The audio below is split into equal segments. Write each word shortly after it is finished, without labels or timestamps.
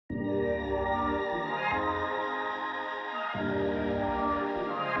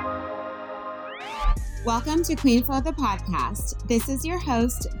Welcome to Queen Flow, the podcast. This is your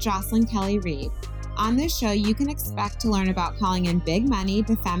host, Jocelyn Kelly Reed. On this show, you can expect to learn about calling in big money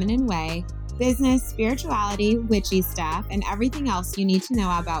the feminine way, business, spirituality, witchy stuff, and everything else you need to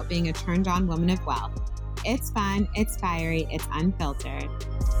know about being a turned-on woman of wealth. It's fun, it's fiery, it's unfiltered.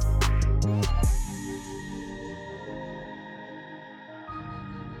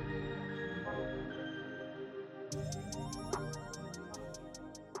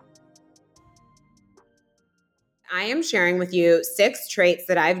 I am sharing with you 6 traits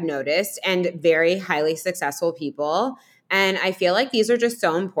that I've noticed and very highly successful people. And I feel like these are just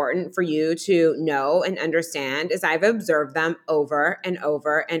so important for you to know and understand as I've observed them over and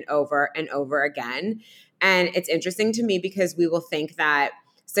over and over and over again. And it's interesting to me because we will think that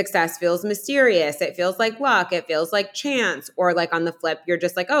success feels mysterious. It feels like luck. It feels like chance. Or like on the flip, you're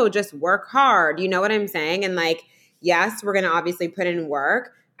just like, oh, just work hard. You know what I'm saying? And like, yes, we're going to obviously put in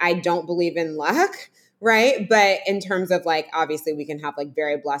work. I don't believe in luck. Right. But in terms of like, obviously we can have like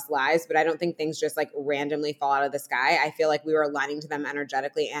very blessed lives, but I don't think things just like randomly fall out of the sky. I feel like we were aligning to them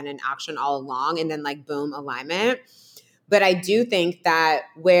energetically and in action all along and then like, boom, alignment. But I do think that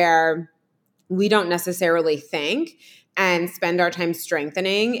where we don't necessarily think and spend our time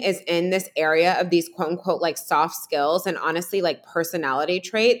strengthening is in this area of these quote unquote like soft skills and honestly like personality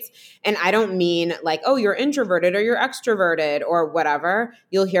traits. And I don't mean like, oh, you're introverted or you're extroverted or whatever.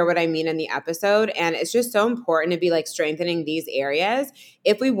 You'll hear what I mean in the episode. And it's just so important to be like strengthening these areas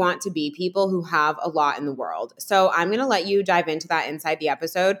if we want to be people who have a lot in the world. So I'm going to let you dive into that inside the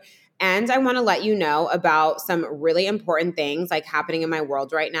episode. And I want to let you know about some really important things like happening in my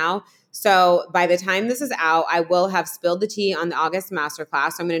world right now. So by the time this is out, I will have spilled the tea on the August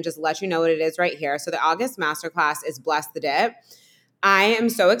masterclass. So I'm going to just let you know what it is right here. So the August masterclass is Bless the Dip. I am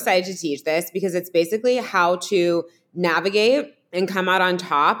so excited to teach this because it's basically how to navigate and come out on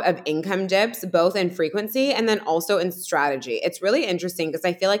top of income dips, both in frequency and then also in strategy. It's really interesting because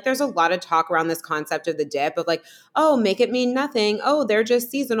I feel like there's a lot of talk around this concept of the dip of like, oh, make it mean nothing. Oh, they're just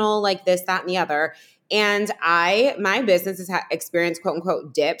seasonal, like this, that, and the other. And my business has experienced quote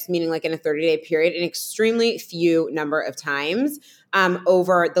unquote dips, meaning like in a 30-day period, an extremely few number of times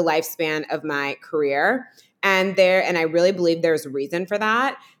over the lifespan of my career. And I really believe there's a reason for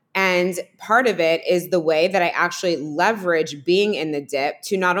that. And part of it is the way that I actually leverage being in the dip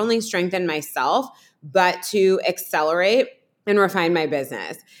to not only strengthen myself, but to accelerate and refine my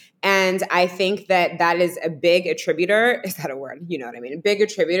business. And I think that that is a big attributor. Is that a word? You know what I mean? A big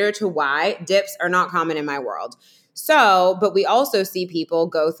attributor to why dips are not common in my world. So, but we also see people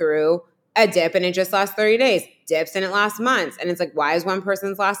go through a dip and it just lasts 30 days, dips and it lasts months. And it's like, why is one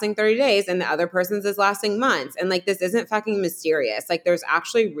person's lasting 30 days and the other person's is lasting months? And like, this isn't fucking mysterious. Like there's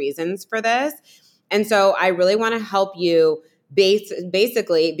actually reasons for this. And so I really want to help you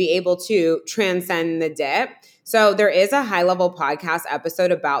basically be able to transcend the dip. So there is a high level podcast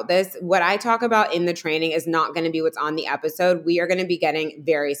episode about this. What I talk about in the training is not going to be what's on the episode. We are going to be getting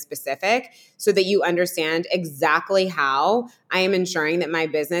very specific so that you understand exactly how I am ensuring that my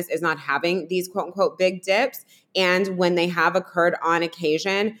business is not having these quote unquote big dips. And when they have occurred on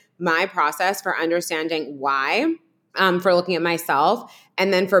occasion, my process for understanding why, for looking at myself,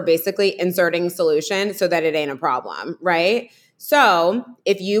 and then for basically inserting solution so that it ain't a problem, right? So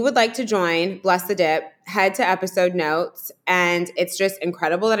if you would like to join Bless the Dip, head to episode notes. And it's just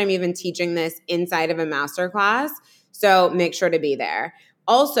incredible that I'm even teaching this inside of a masterclass. So make sure to be there.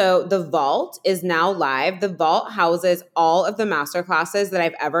 Also, the Vault is now live. The Vault houses all of the masterclasses that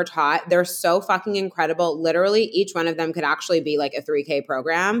I've ever taught. They're so fucking incredible. Literally, each one of them could actually be like a 3K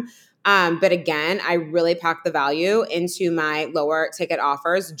program. But again, I really pack the value into my lower ticket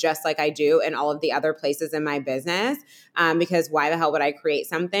offers, just like I do in all of the other places in my business. Because why the hell would I create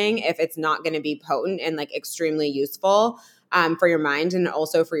something if it's not going to be potent and like extremely useful for your mind and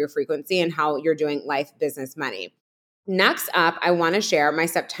also for your frequency and how you're doing life, business, money. Next up, I want to share my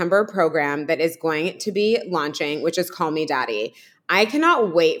September program that is going to be launching, which is Call Me Daddy. I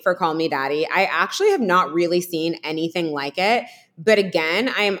cannot wait for Call Me Daddy. I actually have not really seen anything like it. But again,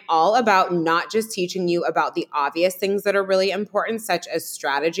 I am all about not just teaching you about the obvious things that are really important, such as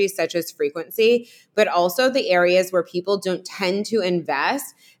strategy, such as frequency, but also the areas where people don't tend to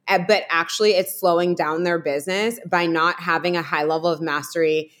invest, but actually it's slowing down their business by not having a high level of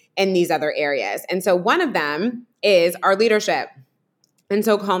mastery in these other areas. And so one of them is our leadership. And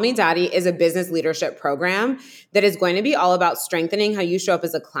so Call Me Daddy is a business leadership program that is going to be all about strengthening how you show up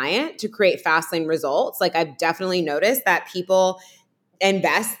as a client to create fast lane results. Like I've definitely noticed that people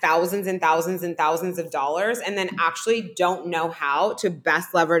invest thousands and thousands and thousands of dollars and then actually don't know how to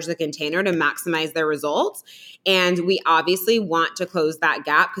best leverage the container to maximize their results. And we obviously want to close that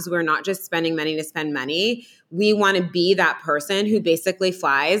gap because we're not just spending money to spend money. We want to be that person who basically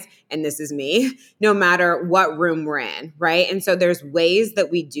flies, and this is me, no matter what room we're in, right? And so there's ways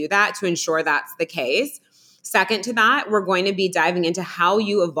that we do that to ensure that's the case. Second to that, we're going to be diving into how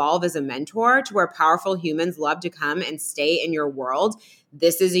you evolve as a mentor to where powerful humans love to come and stay in your world.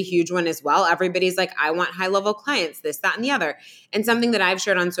 This is a huge one as well. Everybody's like, I want high-level clients, this, that, and the other. And something that I've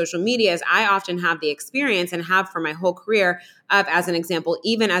shared on social media is I often have the experience and have for my whole career of, as an example,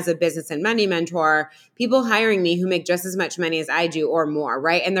 even as a business and money mentor, people hiring me who make just as much money as I do or more,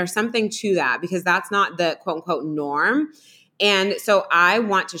 right? And there's something to that because that's not the quote unquote norm. And so I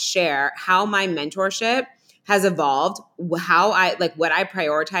want to share how my mentorship has evolved, how I like what I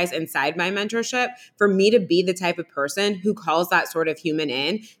prioritize inside my mentorship for me to be the type of person who calls that sort of human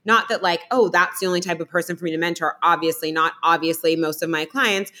in. Not that like, oh, that's the only type of person for me to mentor. Obviously not. Obviously, most of my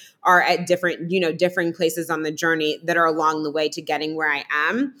clients are at different places on the journey that are along the way to getting where I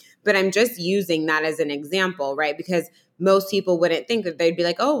am. But I'm just using that as an example, right? Because most people wouldn't think that. They'd be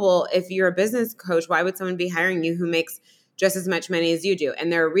like, oh, well, if you're a business coach, why would someone be hiring you who makes just as much money as you do?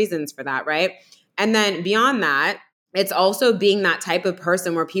 And there are reasons for that, right? And then beyond that, it's also being that type of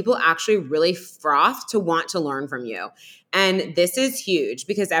person where people actually really froth to want to learn from you. And this is huge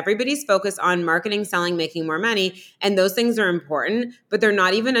because everybody's focused on marketing, selling, making more money. And those things are important, but they're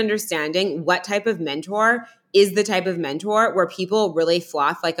not even understanding what type of mentor is the type of mentor where people really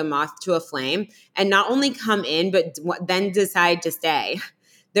froth like a moth to a flame and not only come in, but then decide to stay.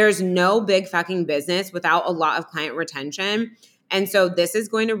 There's no big fucking business without a lot of client retention. And so this is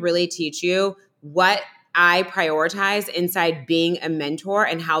going to really teach you what I prioritize inside being a mentor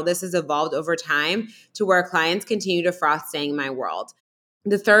and how this has evolved over time to where clients continue to froth staying in my world.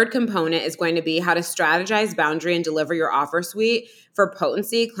 The third component is going to be how to strategize, boundary, and deliver your offer suite for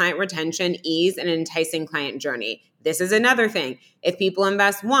potency, client retention, ease, and an enticing client journey. This is another thing. If people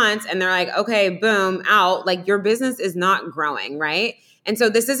invest once and they're like, okay, boom, out, like your business is not growing, right? And so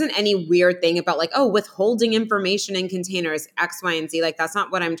this isn't any weird thing about like, oh, withholding information in containers, X, Y, and Z. Like that's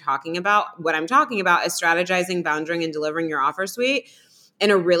not what I'm talking about. What I'm talking about is strategizing, boundarying, and delivering your offer suite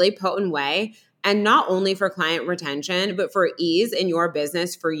in a really potent way. And not only for client retention, but for ease in your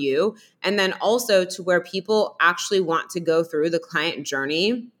business for you. And then also to where people actually want to go through the client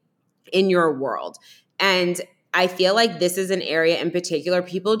journey in your world. And I feel like this is an area in particular,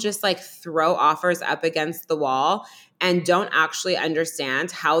 people just like throw offers up against the wall and don't actually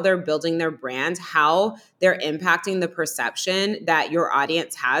understand how they're building their brand, how they're impacting the perception that your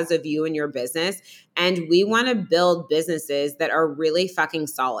audience has of you and your business. And we want to build businesses that are really fucking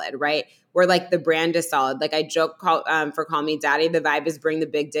solid, right? Where like the brand is solid. Like I joke for Call Me Daddy, the vibe is bring the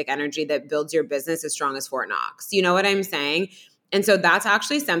big dick energy that builds your business as strong as Fort Knox. You know what I'm saying? And so that's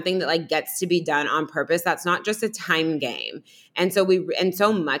actually something that like gets to be done on purpose. That's not just a time game. And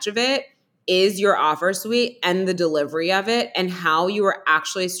so much of it is your offer suite and the delivery of it and how you are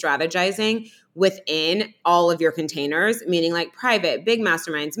actually strategizing within all of your containers, meaning like private, big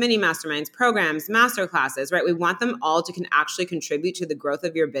masterminds, mini masterminds, programs, master classes, right? We want them all to actually contribute to the growth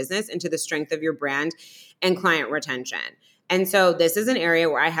of your business and to the strength of your brand and client retention. And so this is an area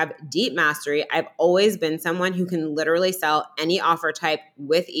where I have deep mastery. I've always been someone who can literally sell any offer type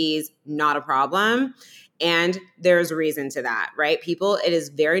with ease, not a problem. And there's a reason to that, right? It is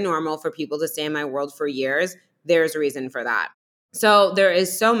very normal for people to stay in my world for years. There's a reason for that. So there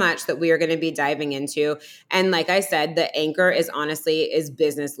is so much that we are going to be diving into. And like I said, the anchor is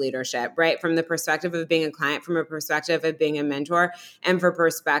business leadership, right? From the perspective of being a client, from a perspective of being a mentor, and for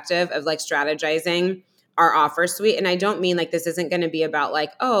perspective of like strategizing our offer suite. And I don't mean like this isn't going to be about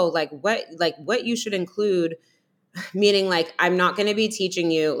like, oh, like what you should include, meaning like I'm not going to be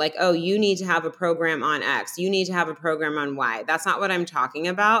teaching you like, oh, you need to have a program on X, you need to have a program on Y. That's not what I'm talking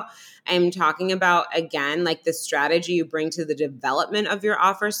about. I'm talking about, again, like the strategy you bring to the development of your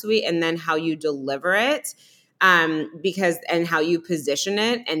offer suite and then how you deliver it. And how you position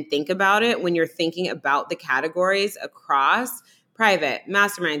it and think about it when you're thinking about the categories across private,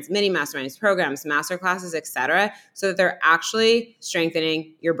 masterminds, mini masterminds, programs, masterclasses, etc., so that they're actually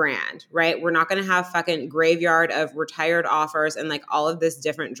strengthening your brand, right? We're not going to have fucking graveyard of retired offers and like all of this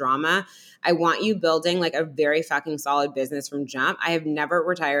different drama. I want you building like a very fucking solid business from jump. I have never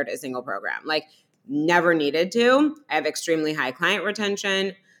retired a single program, like never needed to. I have extremely high client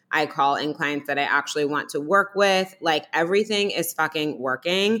retention. I call in clients that I actually want to work with. Like everything is fucking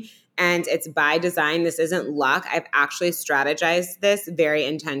working. And it's by design. This isn't luck. I've actually strategized this very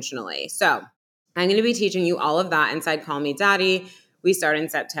intentionally. So I'm going to be teaching you all of that inside Call Me Daddy. We start in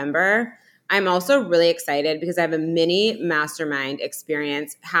September. I'm also really excited because I have a mini mastermind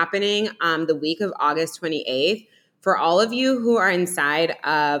experience happening the week of August 28th for all of you who are inside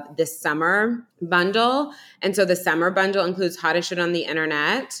of the summer bundle. And so the summer bundle includes How to Shit on the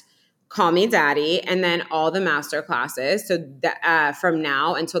Internet, Call Me Daddy, and then all the master classes. So from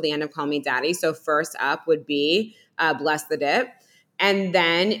now until the end of Call Me Daddy. So first up would be Bless the Dip. And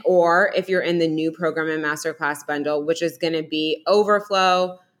then, or if you're in the new program and masterclass bundle, which is going to be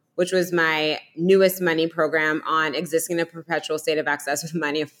Overflow, which was my newest money program on existing in a perpetual state of excess with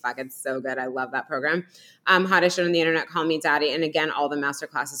money. Fuck, it's so good. I love that program. How to Shit on the Internet, Call Me Daddy. And again, all the master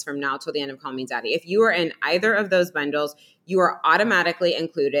classes from now till the end of Call Me Daddy. If you are in either of those bundles, you are automatically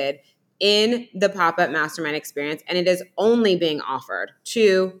included in the pop-up mastermind experience, and it is only being offered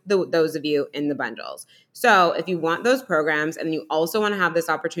to those of you in the bundles. So if you want those programs and you also want to have this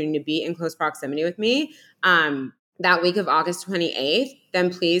opportunity to be in close proximity with me that week of August 28th,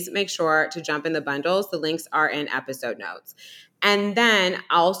 then please make sure to jump in the bundles. The links are in episode notes. And then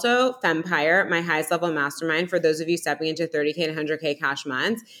also Fempire, my highest level mastermind for those of you stepping into 30K to 100K cash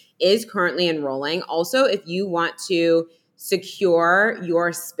months, is currently enrolling. Also, if you want to secure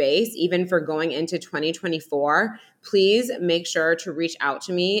your space, even for going into 2024, please make sure to reach out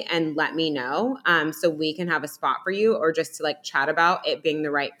to me and let me know so we can have a spot for you or just to like chat about it being the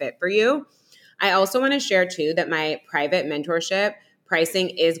right fit for you. I also want to share too that my private mentorship pricing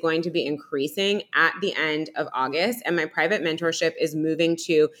is going to be increasing at the end of August, and my private mentorship is moving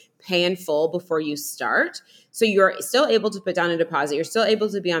to pay in full before you start. So you're still able to put down a deposit. You're still able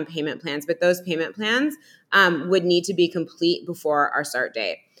to be on payment plans, but those payment plans would need to be complete before our start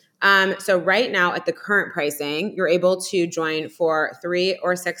date. So right now at the current pricing, you're able to join for 3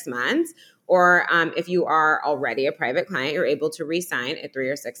 or 6 months. Or if you are already a private client, you're able to re-sign at 3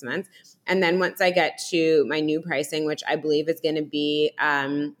 or 6 months. And then once I get to my new pricing, which I believe is going to be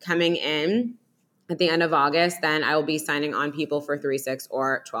coming in at the end of August, then I will be signing on people for 3, 6,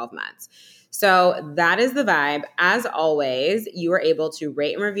 or 12 months. So that is the vibe. As always, you are able to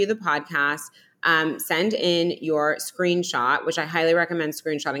rate and review the podcast. Send in your screenshot, which I highly recommend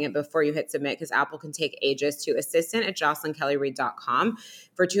screenshotting it before you hit submit because Apple can take ages, to assistant@jocelynkellyreid.com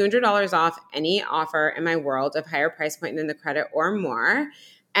for $200 off any offer in my world of higher price point than the credit or more.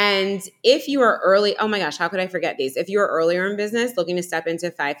 And if you are early, oh my gosh, how could I forget these? If you are earlier in business looking to step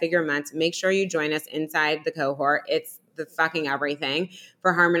into 5-figure months, make sure you join us inside the cohort. It's the fucking everything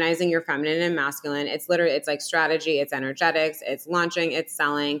for harmonizing your feminine and masculine. It's literally, it's like strategy, it's energetics, it's launching, it's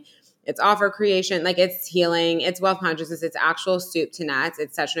selling, it's offer creation, like it's healing, it's wealth consciousness, it's actual soup to nuts.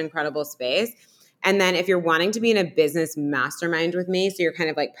 It's such an incredible space. And then if you're wanting to be in a business mastermind with me, so you're kind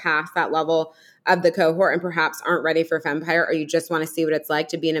of like past that level of the cohort and perhaps aren't ready for Fempire, or you just want to see what it's like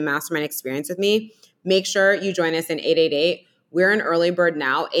to be in a mastermind experience with me, make sure you join us in 888. We're an early bird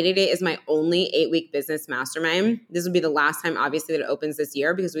now. 888 is my only 8-week business mastermind. This will be the last time, obviously, that it opens this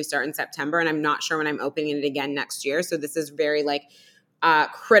year because we start in September, and I'm not sure when I'm opening it again next year. So this is very like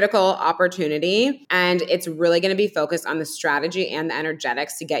critical opportunity, and it's really going to be focused on the strategy and the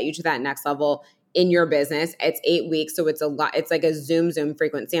energetics to get you to that next level in your business. It's 8 weeks, so it's a lot. It's like a Zoom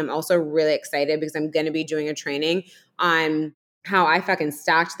frequency. I'm also really excited because I'm going to be doing a training on how I fucking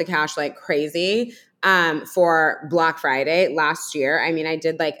stacked the cash like crazy for Black Friday last year. I mean, I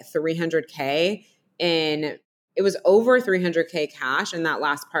did like 300K it was over 300K cash in that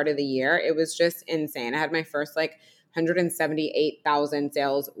last part of the year. It was just insane. I had my first like 178,000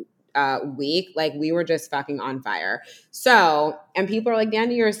 sales week. Like we were just fucking on fire. So, and people are like, the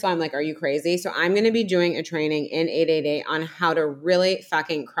end of your slow. I'm like, are you crazy? So I'm going to be doing a training in 888 on how to really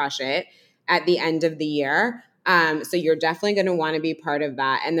fucking crush it at the end of the year. So you're definitely going to want to be part of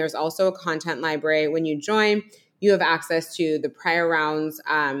that. And there's also a content library. When you join, you have access to the prior rounds,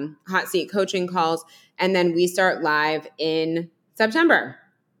 hot seat coaching calls, and then we start live in September.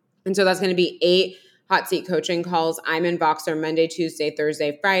 And so that's going to be 8 hot seat coaching calls. I'm in Voxer Monday, Tuesday,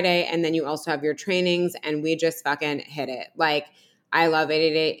 Thursday, Friday. And then you also have your trainings, and we just fucking hit it. Like, I love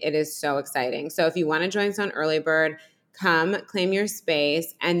 888. It is so exciting. So if you want to join us on Early Bird, come claim your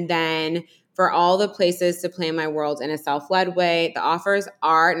space. And then for all the places to play in my world in a self-led way, the offers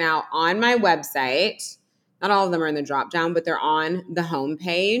are now on my website. Not all of them are in the drop down, but they're on the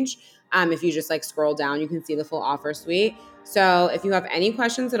homepage. If you just like scroll down, you can see the full offer suite. So if you have any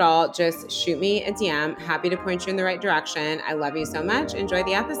questions at all, just shoot me a DM. Happy to point you in the right direction. I love you so much. Enjoy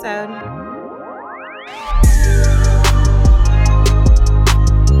the episode.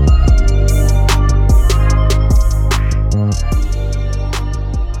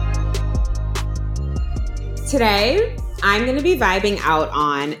 Today, I'm going to be vibing out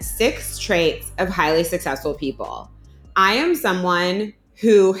on 6 traits of highly successful people. I am someone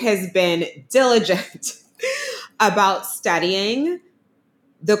who has been diligent about studying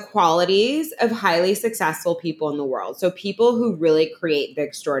the qualities of highly successful people in the world. So people who really create the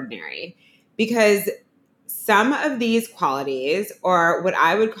extraordinary. Because some of these qualities, or what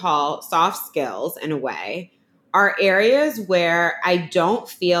I would call soft skills in a way, are areas where I don't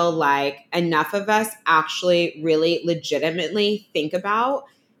feel like enough of us actually really legitimately think about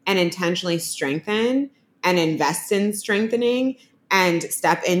and intentionally strengthen and invest in strengthening and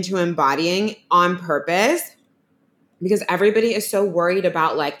step into embodying on purpose, because everybody is so worried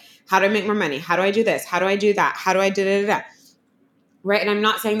about like, how do I make more money? How do I do this? How do I do that? How do I da da da? Right. And I'm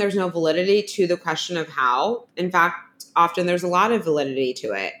not saying there's no validity to the question of how. In fact, often there's a lot of validity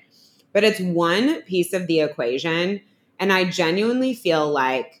to it, but it's one piece of the equation. And I genuinely feel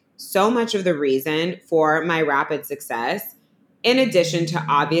like so much of the reason for my rapid success, in addition to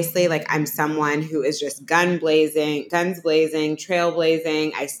obviously like I'm someone who is just guns blazing,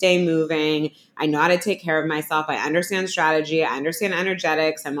 trailblazing, I stay moving, I know how to take care of myself, I understand strategy, I understand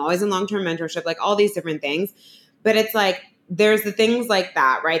energetics, I'm always in long-term mentorship, like all these different things. But it's like, there's the things like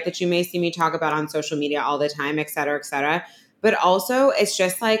that, right? That you may see me talk about on social media all the time, et cetera, et cetera. But also it's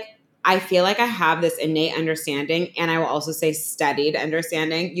just like, I feel like I have this innate understanding, and I will also say studied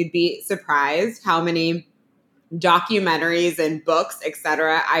understanding. You'd be surprised how many documentaries and books, et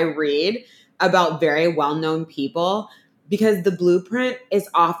cetera, I read about very well-known people, because the blueprint is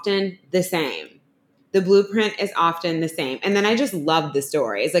often the same. The blueprint is often the same. And then I just love the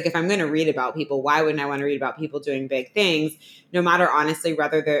stories. Like if I'm going to read about people, why wouldn't I want to read about people doing big things, no matter honestly,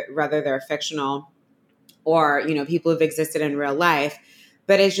 whether they're fictional or, you know, people who've existed in real life.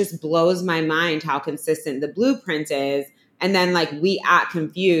 But it just blows my mind how consistent the blueprint is. And then like we act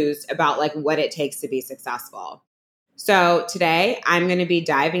confused about like what it takes to be successful. So today I'm going to be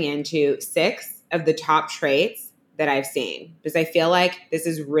diving into 6 of the top traits that I've seen, because I feel like this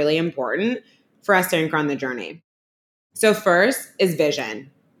is really important for us to anchor on the journey. So first is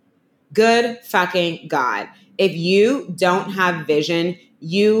vision. Good fucking God. If you don't have vision,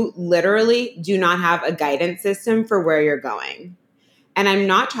 you literally do not have a guidance system for where you're going. And I'm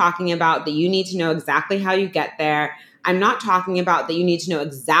not talking about that you need to know exactly how you get there. I'm not talking about that you need to know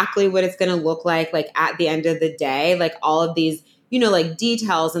exactly what it's going to look like at the end of the day, like all of these, you know, like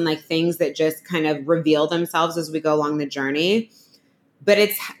details and like things that just kind of reveal themselves as we go along the journey. But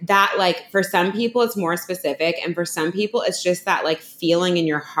it's that like for some people it's more specific, and for some people it's just that like feeling in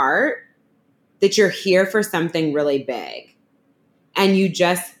your heart that you're here for something really big. And you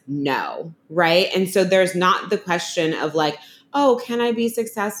just know, right? And so there's not the question of like, oh, can I be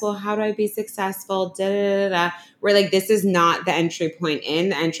successful? How do I be successful? Da, da, da, da. Where like, this is not the entry point in.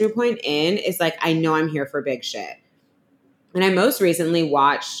 The entry point in is like, I know I'm here for big shit. And I most recently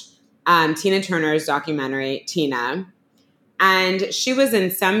watched Tina Turner's documentary, Tina. And she was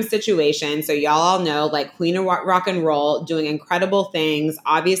in some situation. So y'all all know, like Queen of Rock and Roll, doing incredible things.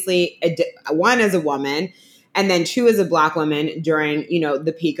 Obviously, one as a woman, and then 2 as a Black woman during, you know,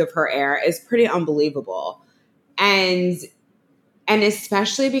 the peak of her era is pretty unbelievable. And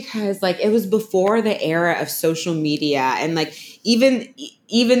especially because like it was before the era of social media, and like even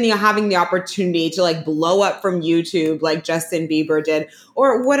having the opportunity to like blow up from YouTube like Justin Bieber did,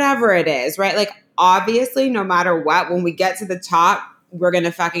 or whatever it is, right? Like obviously no matter what, when we get to the top, we're going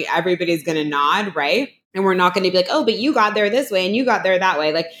to fucking, everybody's going to nod, right? And we're not going to be like, oh, but you got there this way and you got there that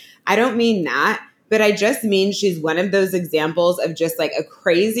way. Like, I don't mean that. But I just mean she's one of those examples of just like a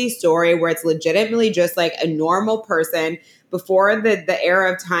crazy story where it's legitimately just like a normal person before the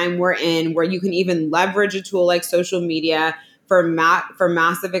era of time we're in, where you can even leverage a tool like social media for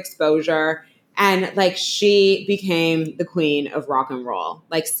massive exposure. And like she became the queen of rock and roll,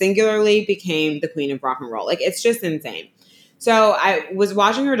 like singularly became the queen of rock and roll. Like it's just insane. So I was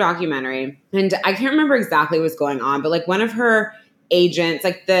watching her documentary, and I can't remember exactly what's going on, but like one of her agents,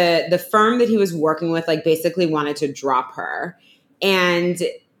 like the firm that he was working with, like basically wanted to drop her. And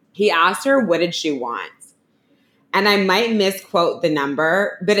he asked her, what did she want? And I might misquote the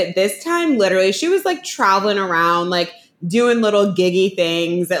number, but at this time, literally, she was like traveling around, like doing little giggy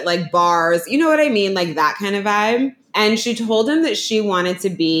things at like bars. You know what I mean? Like that kind of vibe. And she told him that she wanted to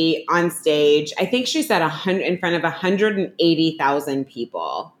be on stage. I think she said in front of 180,000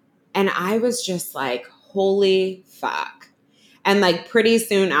 people. And I was just like, holy fuck. And like pretty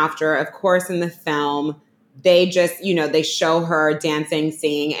soon after, of course, in the film, they just, you know, they show her dancing,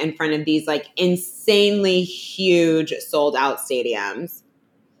 singing in front of these like insanely huge sold out stadiums.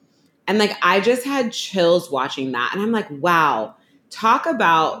 And like, I just had chills watching that. And I'm like, wow, talk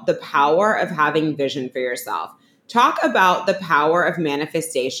about the power of having vision for yourself. Talk about the power of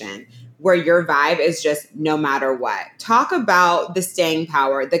manifestation. where your vibe is just no matter what. Talk about the staying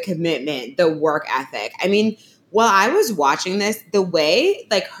power, the commitment, the work ethic. I mean, while I was watching this, the way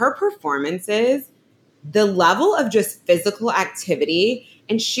like her performances, the level of just physical activity,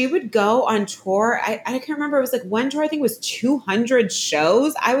 and she would go on tour. I can't remember. It was like one tour, I think it was 200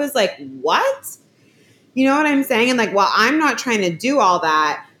 shows. I was like, what? You know what I'm saying? And like, while I'm not trying to do all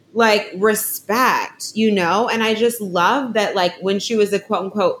that, like respect, you know? And I just love that, like, when she was a quote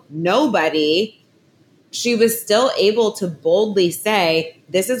unquote nobody, she was still able to boldly say,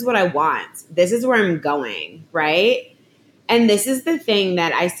 this is what I want. This is where I'm going, right? And this is the thing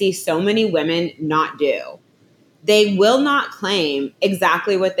that I see so many women not do. They will not claim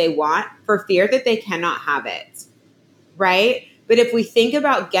exactly what they want for fear that they cannot have it, right? But if we think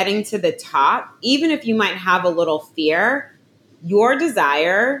about getting to the top, even if you might have a little fear, your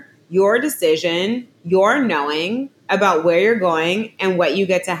desire, your decision, your knowing about where you're going and what you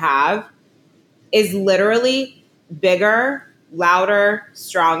get to have is literally bigger, louder,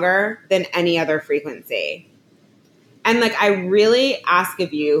 stronger than any other frequency. And like, I really ask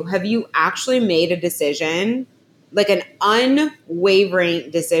of you, have you actually made a decision, like an unwavering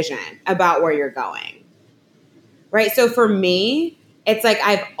decision about where you're going? Right? So for me, it's like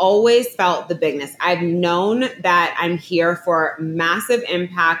I've always felt the bigness. I've known that I'm here for massive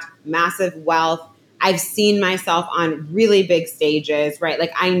impact, massive wealth. I've seen myself on really big stages, right?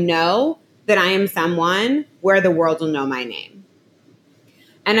 Like I know that I am someone where the world will know my name.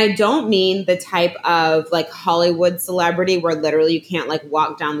 And I don't mean the type of like Hollywood celebrity where literally you can't like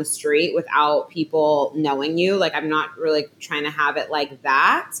walk down the street without people knowing you. Like I'm not really trying to have it like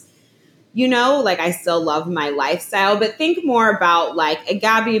that. You know, like I still love my lifestyle, but think more about like a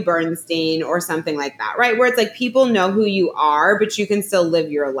Gabby Bernstein or something like that, right? Where it's like people know who you are, but you can still live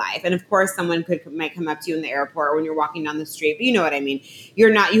your life. And of course, someone might come up to you in the airport or when you're walking down the street, but you know what I mean?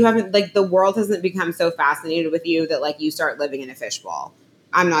 You haven't, like the world hasn't become so fascinated with you that like you start living in a fishbowl.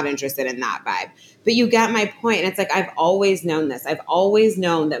 I'm not interested in that vibe. But you get my point. And it's like, I've always known this. I've always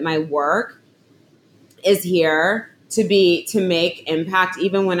known that my work is here to make impact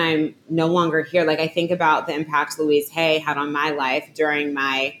even when I'm no longer here. Like I think about the impact Louise Hay had on my life during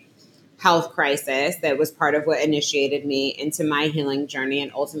my health crisis that was part of what initiated me into my healing journey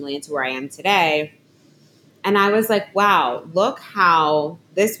and ultimately into where I am today. And I was like, wow, look how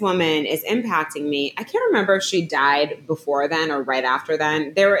this woman is impacting me. I can't remember if she died before then or right after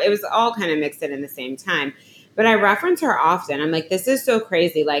then. It was all kind of mixed in the same time. But I reference her often. I'm like, this is so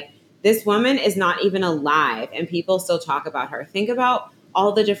crazy. Like, this woman is not even alive and people still talk about her. Think about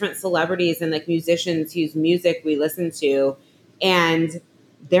all the different celebrities and like musicians whose music we listen to and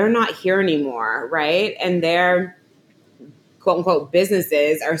they're not here anymore, right? And their quote unquote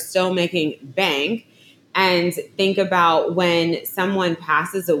businesses are still making bank. And think about when someone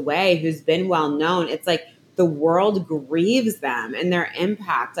passes away who's been well known, it's like the world grieves them and their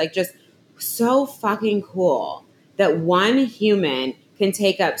impact. Like just so fucking cool that one human can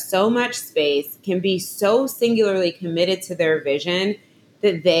take up so much space, can be so singularly committed to their vision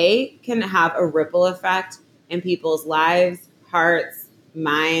that they can have a ripple effect in people's lives, hearts,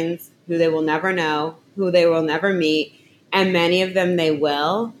 minds, who they will never know, who they will never meet. And many of them they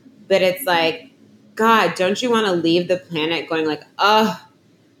will. But it's like, God, don't you want to leave the planet going like, oh,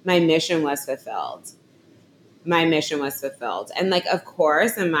 my mission was fulfilled. My mission was fulfilled. And like, of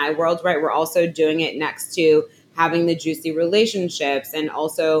course, in my world, right, we're also doing it next to having the juicy relationships and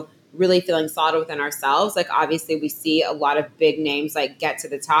also really feeling solid within ourselves. Like, obviously, we see a lot of big names like get to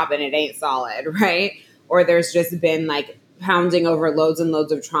the top and it ain't solid, right? Or there's just been like pounding over loads and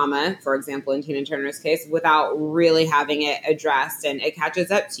loads of trauma, for example, in Tina Turner's case, without really having it addressed and it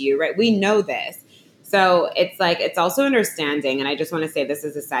catches up to you, right? We know this. So it's like, it's also understanding. And I just want to say this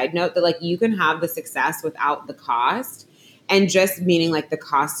as a side note that like you can have the success without the cost and just meaning like the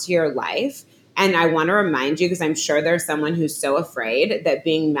cost to your life. And I want to remind you, because I'm sure there's someone who's so afraid that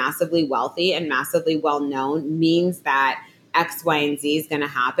being massively wealthy and massively well-known means that X, Y, and Z is going to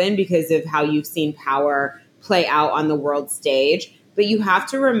happen because of how you've seen power play out on the world stage. But you have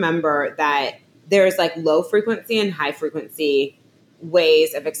to remember that there's like low frequency and high frequency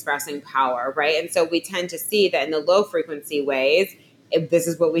ways of expressing power, right? And so we tend to see that in the low frequency ways, if this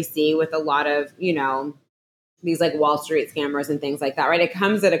is what we see with a lot of, you know, these like Wall Street scammers and things like that, right? It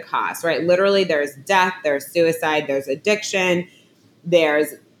comes at a cost, right? Literally there's death, there's suicide, there's addiction,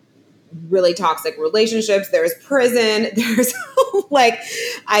 there's really toxic relationships, there's prison, there's like,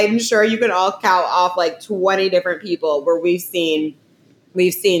 I'm sure you can all count off like 20 different people where we've seen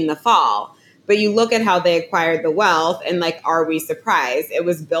the fall. But you look at how they acquired the wealth and like, are we surprised? It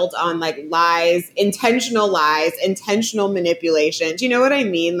was built on like lies, intentional manipulation. Do you know what I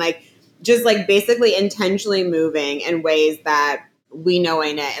mean? Like just like basically intentionally moving in ways that we know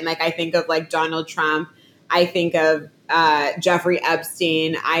ain't it. And like, I think of like Donald Trump, I think of Jeffrey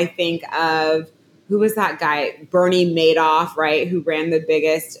Epstein, I think of, who was that guy? Bernie Madoff, right? Who ran the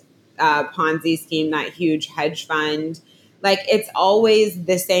biggest Ponzi scheme, that huge hedge fund. Like, it's always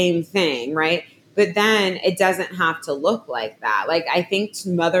the same thing, right? But then it doesn't have to look like that. Like, I think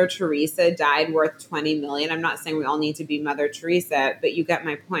Mother Teresa died worth 20 million. I'm not saying we all need to be Mother Teresa, but you get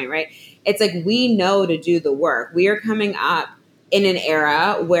my point, right? It's like, we know to do the work. We are coming up in an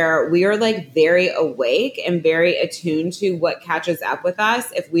era where we are like very awake and very attuned to what catches up with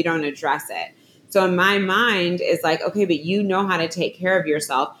us if we don't address it. So in my mind is like, okay, but you know how to take care of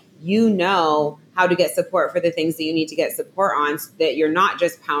yourself. You know how to get support for the things that you need to get support on, so that you're not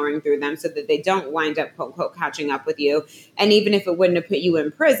just powering through them, so that they don't wind up, quote unquote, catching up with you. And even if it wouldn't have put you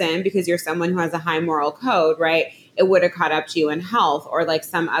in prison because you're someone who has a high moral code, right? It would have caught up to you in health or like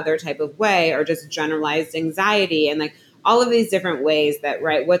some other type of way, or just generalized anxiety, and like all of these different ways that,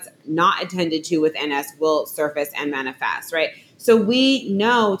 right, what's not attended to within us will surface and manifest, right? So we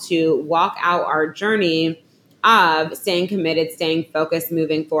know to walk out our journey of staying committed, staying focused,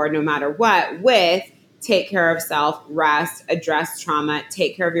 moving forward no matter what, with take care of self, rest, address trauma,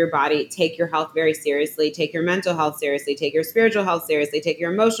 take care of your body, take your health very seriously, take your mental health seriously, take your spiritual health seriously, take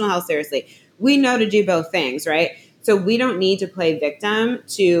your emotional health seriously. We know to do both things, right? So we don't need to play victim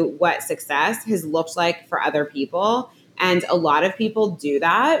to what success has looked like for other people. And a lot of people do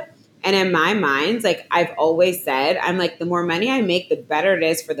that. And in my mind, like I've always said, I'm like, the more money I make, the better it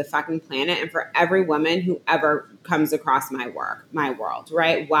is for the fucking planet and for every woman who ever comes across my world,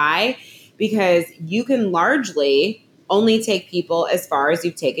 right? Why? Because you can largely only take people as far as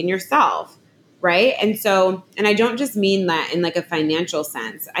you've taken yourself, right? And so, and I don't just mean that in like a financial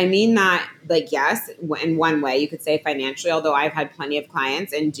sense. I mean that, like, yes, in one way you could say financially, although I've had plenty of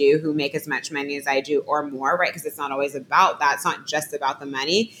clients and do who make as much money as I do or more, right? Because it's not always about that. It's not just about the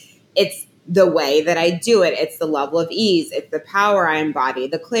money. It's the way that I do it. It's the level of ease. It's the power I embody,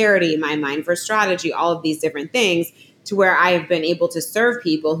 the clarity, my mind for strategy, all of these different things, to where I have been able to serve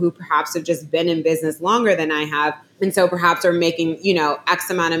people who perhaps have just been in business longer than I have. And so perhaps are making, X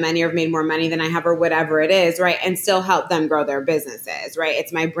amount of money or have made more money than I have or whatever it is, right? And still help them grow their businesses, right?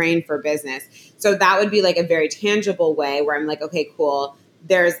 It's my brain for business. So that would be like a very tangible way where I'm like, okay, cool.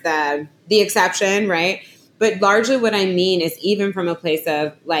 There's the exception, right? But largely what I mean is even from a place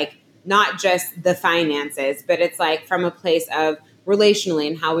of like, not just the finances, but it's like from a place of relationally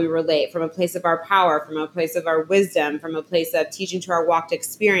and how we relate, from a place of our power, from a place of our wisdom, from a place of teaching to our walked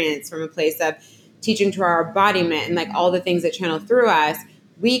experience, from a place of teaching to our embodiment and like all the things that channel through us.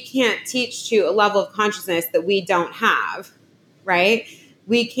 We can't teach to a level of consciousness that we don't have, right?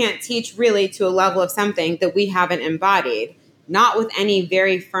 We can't teach really to a level of something that we haven't embodied, not with any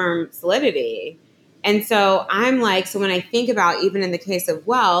very firm solidity. And so I'm like, so when I think about even in the case of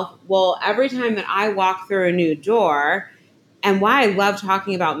wealth, well, every time that I walk through a new door, and why I love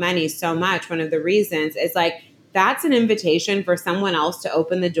talking about money so much, one of the reasons is like, that's an invitation for someone else to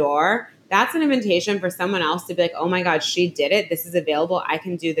open the door. That's an invitation for someone else to be like, oh my God, she did it. This is available. I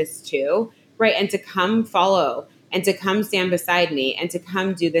can do this too. Right. And to come follow and to come stand beside me and to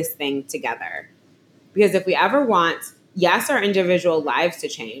come do this thing together. Because if we ever want, yes, our individual lives to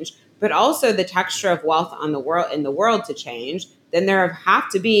change, but also the texture of wealth on the world in the world to change, then there have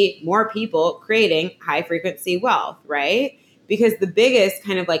to be more people creating high frequency wealth, right? Because the biggest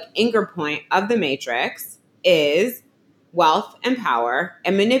kind of like anchor point of the matrix is wealth and power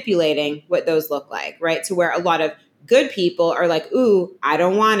and manipulating what those look like, right? To where a lot of good people are like, ooh, I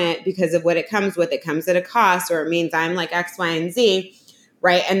don't want it because of what it comes with. It comes at a cost, or it means I'm like X, Y, and Z.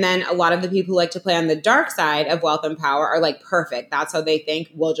 Right. And then a lot of the people who like to play on the dark side of wealth and power are like, perfect. That's how they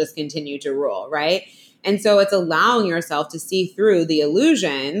think we'll just continue to rule. Right. And so it's allowing yourself to see through the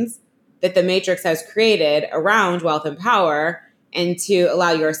illusions that the matrix has created around wealth and power, and to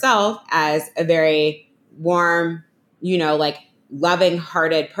allow yourself as a very warm, like loving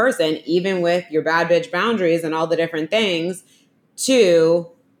hearted person, even with your bad bitch boundaries and all the different things, to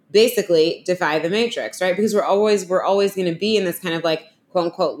basically defy the matrix. Right. Because we're always going to be in this kind of like, quote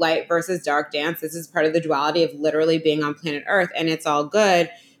unquote, light versus dark dance. This is part of the duality of literally being on planet Earth, and it's all good.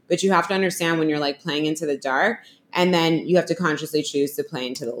 But you have to understand when you're like playing into the dark, and then you have to consciously choose to play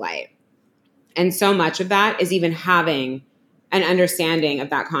into the light. And so much of that is even having an understanding of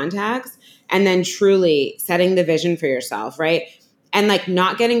that context, and then truly setting the vision for yourself, right? And like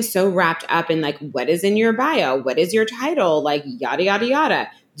not getting so wrapped up in like, what is in your bio? What is your title? Like yada, yada,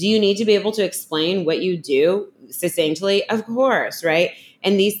 yada. Do you need to be able to explain what you do succinctly? Of course, right?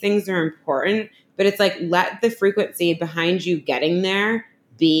 And these things are important, but it's like, let the frequency behind you getting there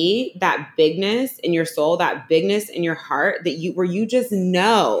be that bigness in your soul, that bigness in your heart where you just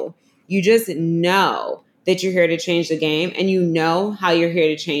know that you're here to change the game and you know how you're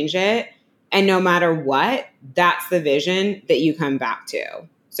here to change it. And no matter what, that's the vision that you come back to.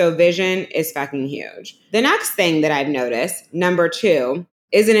 So vision is fucking huge. The next thing that I've noticed, number 2,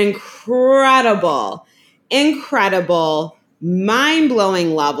 is an incredible,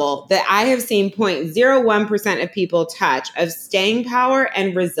 mind-blowing level that I have seen 0.01% of people touch of staying power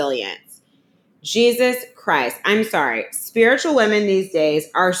and resilience. Jesus Christ. I'm sorry. Spiritual women these days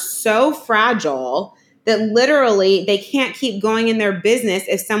are so fragile that literally they can't keep going in their business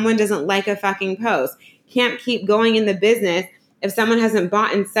if someone doesn't like a fucking post. Can't keep going in the business if someone hasn't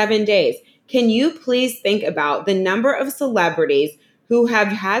bought in 7 days. Can you please think about the number of celebrities who have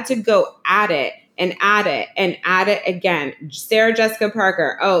had to go at it and at it and at it again? Sarah Jessica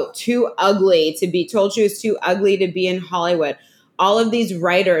Parker, too ugly to be told she was too ugly to be in Hollywood. All of these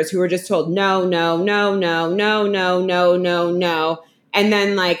writers who were just told no. And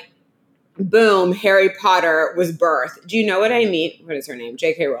then like, boom, Harry Potter was birthed. Do you know what I mean? What is her name?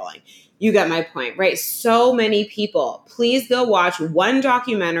 J.K. Rowling. You get my point, right? So many people. Please go watch one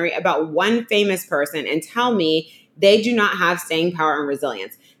documentary about one famous person and tell me they do not have staying power and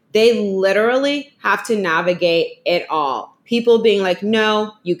resilience. They literally have to navigate it all. People being like,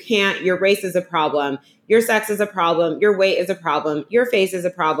 no, you can't. Your race is a problem. Your sex is a problem. Your weight is a problem. Your face is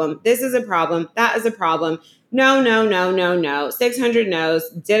a problem. This is a problem. That is a problem. No. 600 no's,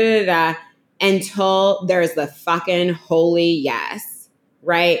 until there's the fucking holy yes,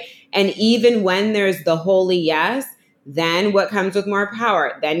 right? And even when there's the holy yes, then what comes with more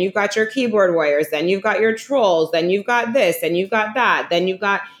power? Then you've got your keyboard warriors. Then you've got your trolls. Then you've got this. Then you've got that. Then you've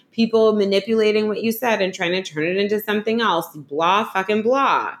got people manipulating what you said and trying to turn it into something else. Blah, fucking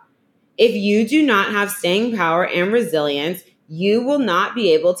blah. If you do not have staying power and resilience, you will not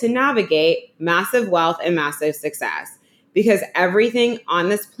be able to navigate massive wealth and massive success, because everything on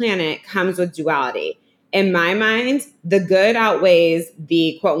this planet comes with duality. In my mind, the good outweighs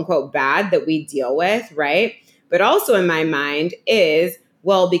the quote unquote bad that we deal with, right? But also in my mind is,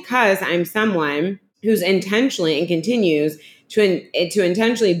 well, because I'm someone who's intentionally and continues to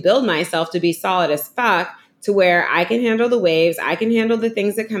intentionally build myself to be solid as fuck, to where I can handle the waves, I can handle the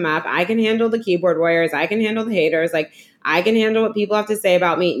things that come up, I can handle the keyboard warriors, I can handle the haters, like I can handle what people have to say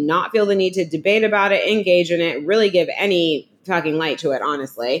about me, not feel the need to debate about it, engage in it, really give any fucking light to it,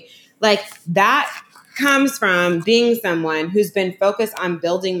 honestly. Like that comes from being someone who's been focused on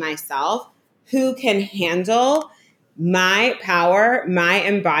building myself, who can handle my power, my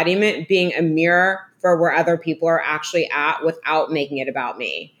embodiment being a mirror for where other people are actually at without making it about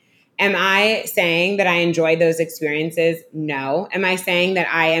me. Am I saying that I enjoy those experiences? No. Am I saying that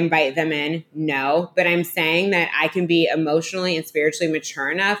I invite them in? No. But I'm saying that I can be emotionally and spiritually mature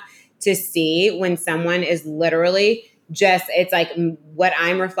enough to see when someone is literally just, it's like what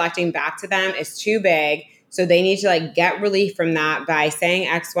I'm reflecting back to them is too big. So they need to like get relief from that by saying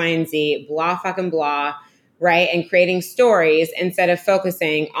X, Y, and Z, blah, fucking blah, right? And creating stories instead of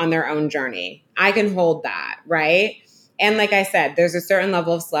focusing on their own journey. I can hold that, right? And like I said, there's a certain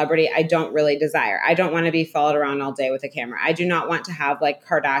level of celebrity I don't really desire. I don't want to be followed around all day with a camera. I do not want to have like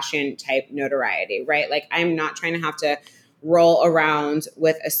Kardashian type notoriety, right? Like I'm not trying to have to roll around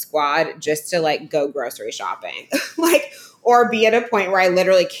with a squad just to like go grocery shopping, like, or be at a point where I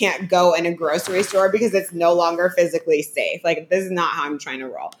literally can't go in a grocery store because it's no longer physically safe. Like this is not how I'm trying to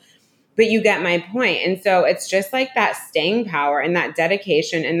roll. But you get my point. And so it's just like that staying power and that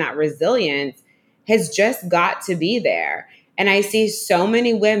dedication and that resilience has just got to be there. And I see so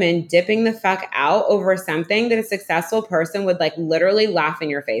many women dipping the fuck out over something that a successful person would like literally laugh in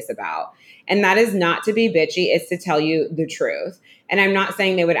your face about. And that is not to be bitchy, it's to tell you the truth. And I'm not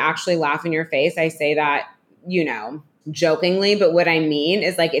saying they would actually laugh in your face. I say that, you know, jokingly, but what I mean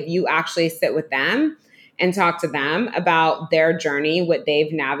is like if you actually sit with them and talk to them about their journey, what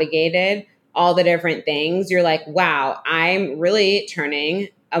they've navigated, all the different things, you're like, wow, I'm really turning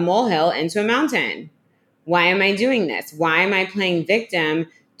a molehill into a mountain. Why am I doing this? Why am I playing victim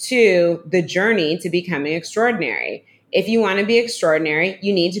to the journey to becoming extraordinary? If you want to be extraordinary,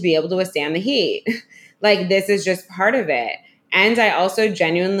 you need to be able to withstand the heat. Like this is just part of it. And I also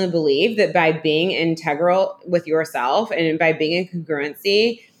genuinely believe that by being integral with yourself and by being in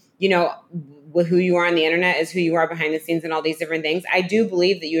congruency, you know, with who you are on the internet is who you are behind the scenes and all these different things. I do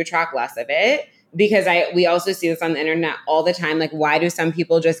believe that you attract less of it. Because we also see this on the internet all the time. Like, why do some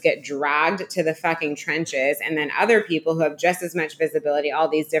people just get dragged to the fucking trenches? And then other people who have just as much visibility, all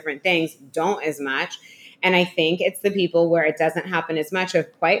these different things, don't as much. And I think it's the people where it doesn't happen as much of,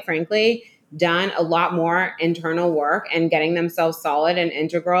 quite frankly, done a lot more internal work and getting themselves solid and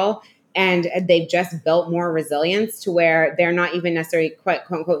integral. And they've just built more resilience to where they're not even necessarily quite,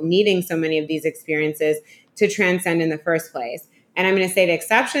 quote unquote, needing so many of these experiences to transcend in the first place. And I'm going to say the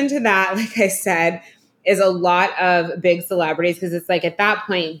exception to that, like I said, is a lot of big celebrities, because it's like at that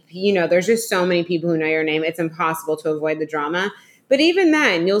point, there's just so many people who know your name. It's impossible to avoid the drama. But even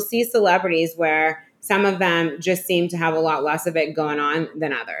then, you'll see celebrities where some of them just seem to have a lot less of it going on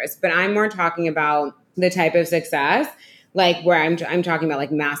than others. But I'm more talking about the type of success, like where I'm talking about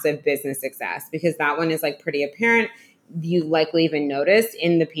like massive business success, because that one is like pretty apparent. You likely even noticed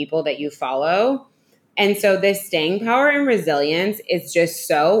in the people that you follow. And so this staying power and resilience is just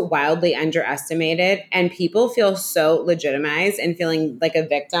so wildly underestimated. And people feel so legitimized and feeling like a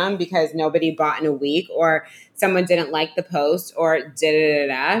victim because nobody bought in a week, or someone didn't like the post, or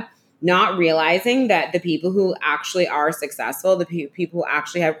da-da-da-da, not realizing that the people who actually are successful, the people who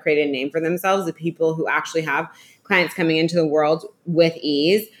actually have created a name for themselves, the people who actually have clients coming into the world with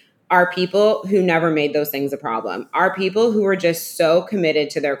ease, are people who never made those things a problem, are people who are just so committed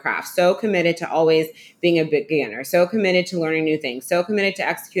to their craft, so committed to always being a beginner, so committed to learning new things, so committed to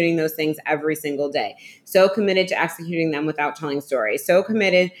executing those things every single day, so committed to executing them without telling stories, so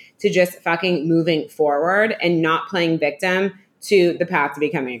committed to just fucking moving forward and not playing victim to the path to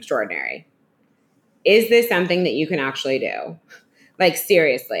becoming extraordinary. Is this something that you can actually do? Like,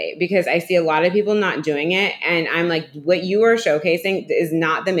 seriously, because I see a lot of people not doing it. And I'm like, what you are showcasing is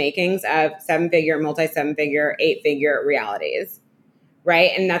not the makings of 7-figure, multi-7-figure, 8-figure realities.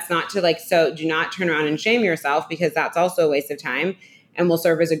 Right. And that's not to like, so do not turn around and shame yourself, because that's also a waste of time and will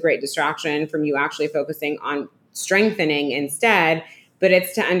serve as a great distraction from you actually focusing on strengthening instead. But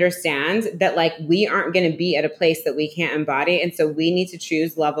it's to understand that like we aren't going to be at a place that we can't embody. And so we need to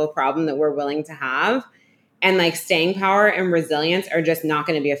choose the level of problem that we're willing to have. And like staying power and resilience are just not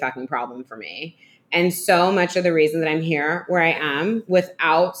going to be a fucking problem for me. And so much of the reason that I'm here where I am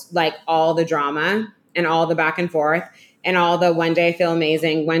without like all the drama and all the back and forth and all the one day I feel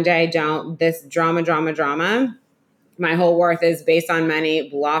amazing, one day I don't, this drama, my whole worth is based on money,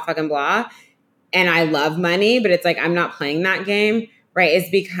 blah, fucking blah. And I love money, but it's like, I'm not playing that game, right? It's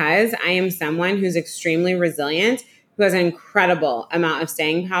because I am someone who's extremely resilient, who has an incredible amount of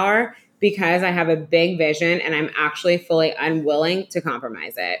staying power, because I have a big vision and I'm actually fully unwilling to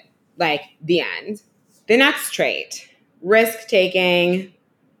compromise it. Like the end. The next trait, risk taking.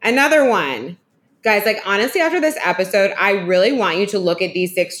 Another one. Guys, like honestly, after this episode, I really want you to look at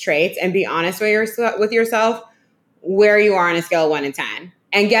these 6 traits and be honest with yourself where you are on a scale of 1 to 10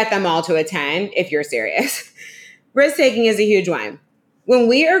 and get them all to a 10 if you're serious. Risk taking is a huge one. When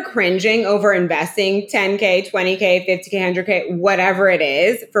we are cringing over investing 10K, 20K, 50K, 100K, whatever it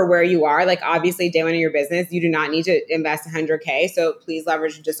is for where you are, like obviously day one of your business, you do not need to invest 100K. So please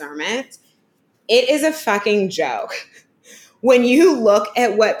leverage discernment. It is a fucking joke. When you look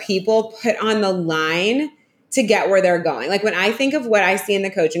at what people put on the line to get where they're going. Like when I think of what I see in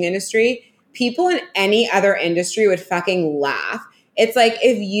the coaching industry, people in any other industry would fucking laugh. It's like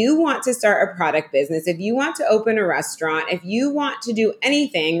if you want to start a product business, if you want to open a restaurant, if you want to do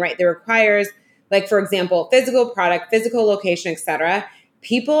anything, right, that requires, like, for example, physical product, physical location, etc.,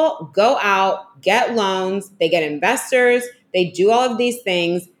 people go out, get loans, they get investors, they do all of these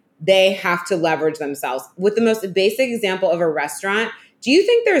things. They have to leverage themselves. With the most basic example of a restaurant, do you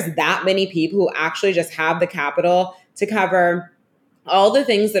think there's that many people who actually just have the capital to cover all the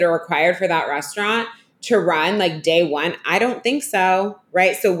things that are required for that restaurant to run like day one? I don't think so,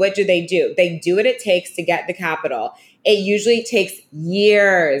 right? So what do? They do what it takes to get the capital. It usually takes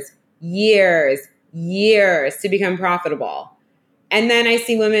years to become profitable. And then I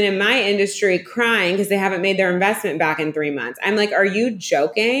see women in my industry crying because they haven't made their investment back in 3 months. I'm like, are you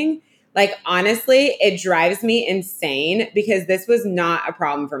joking? Like, honestly, it drives me insane because this was not a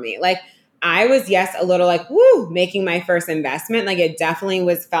problem for me. Like, I was, yes, a little like, woo, making my first investment. Like, it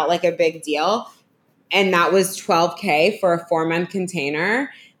definitely felt like a big deal. And that was $12K for a 4-month container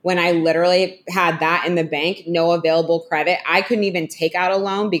when I literally had that in the bank, no available credit. I couldn't even take out a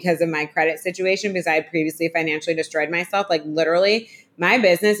loan because of my credit situation because I had previously financially destroyed myself. Like literally, my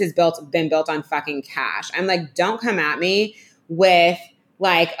business has been built on fucking cash. I'm like, don't come at me with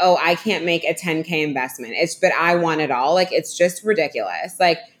like, oh, I can't make a 10K investment. But I want it all. Like, it's just ridiculous.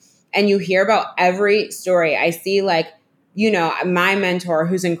 Like, and you hear about every story. I see like, my mentor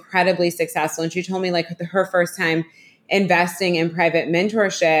who's incredibly successful. And she told me like her first time investing in private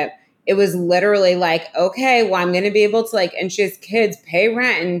mentorship, it was literally like, okay, well, I'm going to be able to like, and she has kids, pay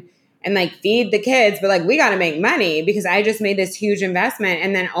rent and and like feed the kids, but like we got to make money because I just made this huge investment.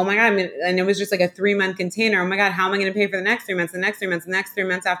 And then, oh my God, and it was just like a 3-month container. Oh my God, how am I going to pay for the next 3 months, the next 3 months, the next 3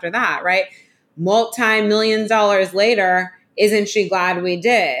 months after that, right? Multi-million dollars later, isn't she glad we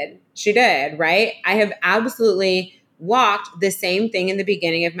did? She did, right? I have absolutely walked the same thing in the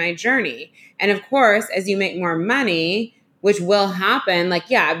beginning of my journey. And of course, as you make more money, which will happen, like,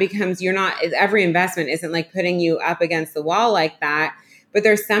 yeah, it becomes, every investment isn't like putting you up against the wall like that. But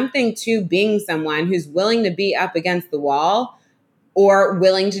there's something to being someone who's willing to be up against the wall or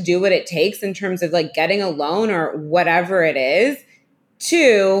willing to do what it takes in terms of like getting a loan or whatever it is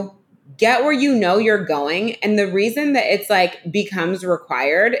to get where you know you're going. And the reason that it's like becomes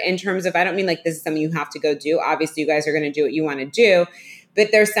required in terms of, I don't mean like this is something you have to go do. Obviously, you guys are going to do what you want to do.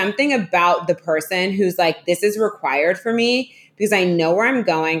 But there's something about the person who's like, this is required for me because I know where I'm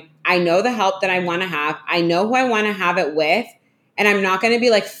going. I know the help that I want to have. I know who I want to have it with. And I'm not going to be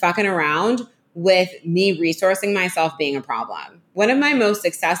like fucking around with me resourcing myself being a problem. One of my most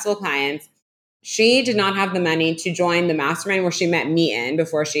successful clients, she did not have the money to join the mastermind where she met me in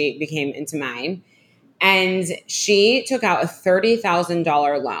before she became into mine. And she took out a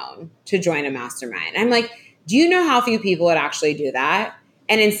 $30,000 loan to join a mastermind. I'm like, do you know how few people would actually do that?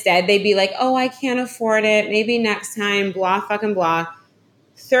 And instead they'd be like, oh, I can't afford it. Maybe next time, blah, fucking blah.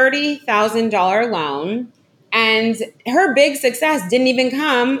 $30,000 loan. And her big success didn't even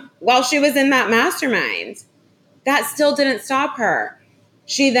come while she was in that mastermind. That still didn't stop her.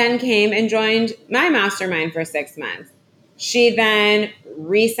 She then came and joined my mastermind for 6 months. She then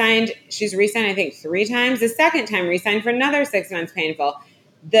re-signed. She's re-signed, I think, 3 times. The second time re-signed for another 6 months painful.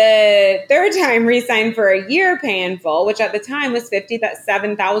 The third time re-signed for a year painful, which at the time was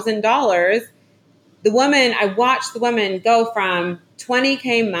 $57,000. I watched the woman go from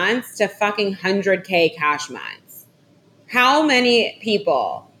 20K months to fucking 100K cash months. How many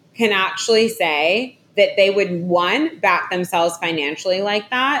people can actually say that they would, one, back themselves financially like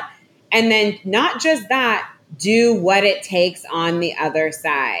that, and then not just that, do what it takes on the other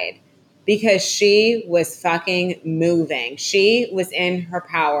side? Because she was fucking moving. She was in her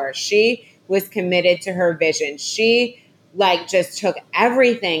power. She was committed to her vision. She like just took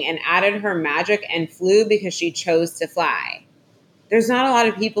everything and added her magic and flew because she chose to fly. There's not a lot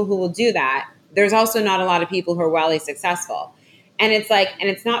of people who will do that. There's also not a lot of people who are wildly successful. And it's like, and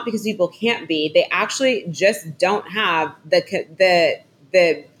it's not because people can't be, they actually just don't have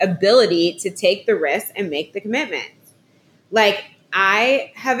the ability to take the risk and make the commitments. Like,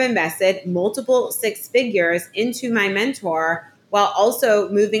 I have invested multiple 6 figures into my mentor while also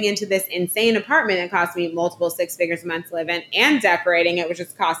moving into this insane apartment that cost me multiple 6 figures a month to live in and decorating it, which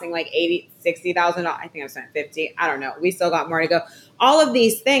is costing like $60,000. I think I spent 50. I don't know. We still got more to go. All of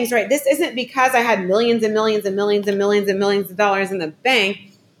these things, right? This isn't because I had millions and millions and millions and millions and millions of dollars in the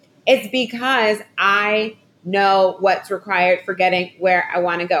bank. It's because I know what's required for getting where I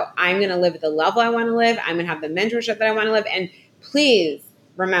want to go. I'm going to live at the level I want to live. I'm going to have the mentorship that I want to live. And please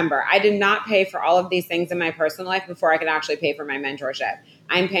remember, I did not pay for all of these things in my personal life before I could actually pay for my mentorship.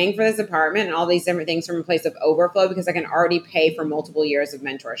 I'm paying for this apartment and all these different things from a place of overflow because I can already pay for multiple years of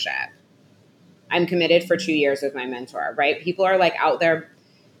mentorship. I'm committed for 2 years with my mentor, right? People are like out there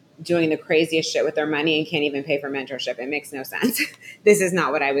doing the craziest shit with their money and can't even pay for mentorship. It makes no sense. This is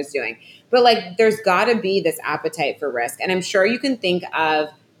not what I was doing. But like, there's got to be this appetite for risk. And I'm sure you can think of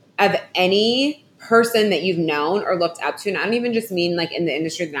any person that you've known or looked up to. And I don't even just mean like in the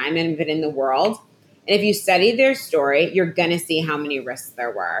industry that I'm in, but in the world. And if you study their story, you're going to see how many risks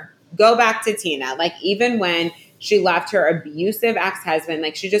there were. Go back to Tina. Like, even when she left her abusive ex-husband,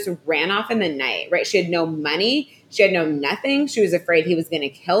 like she just ran off in the night, right? She had no money. She had no nothing. She was afraid he was going to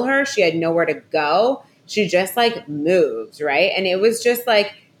kill her. She had nowhere to go. She just like moved, right? And it was just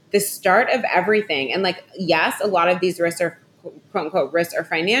like the start of everything. And like, yes, a lot of these risks are quote unquote risks are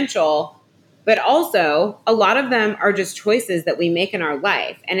financial, but also a lot of them are just choices that we make in our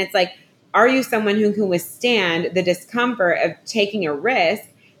life. And it's like, are you someone who can withstand the discomfort of taking a risk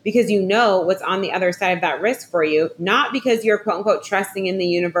because you know what's on the other side of that risk for you, not because you're quote unquote trusting in the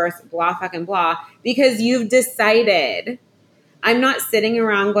universe, blah, fucking blah, because you've decided. I'm not sitting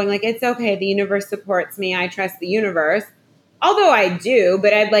around going like, it's okay, the universe supports me, I trust the universe. Although I do,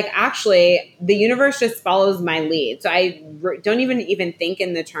 but I'd like, actually, the universe just follows my lead. So I don't even think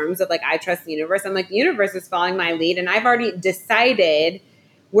in the terms of like, I trust the universe. I'm like, the universe is following my lead and I've already decided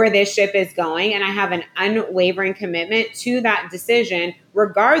where this ship is going. And I have an unwavering commitment to that decision,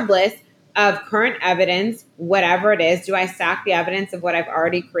 regardless of current evidence, whatever it is. Do I stack the evidence of what I've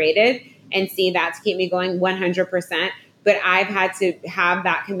already created and see that to keep me going 100%? But I've had to have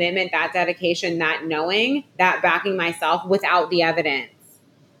that commitment, that dedication, that knowing, that backing myself without the evidence.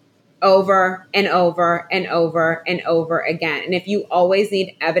 over and over and over and over again. And if you always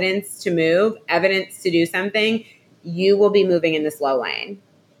need evidence to move, evidence to do something, you will be moving in the slow lane.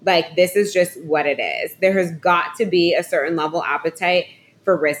 Like, this is just what it is. There has got to be a certain level appetite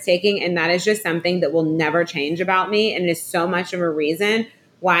for risk taking. And that is just something that will never change about me. And it is so much of a reason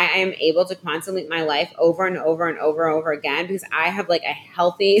why I am able to constantly my life over and over and over and over again, because I have like a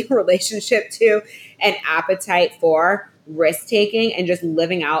healthy relationship to and appetite for risk taking and just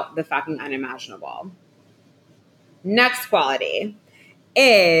living out the fucking unimaginable. Next quality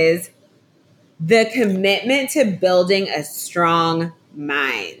is the commitment to building a strong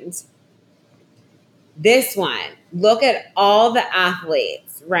mind. This one, look at all the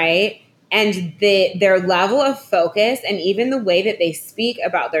athletes, right? And their level of focus and even the way that they speak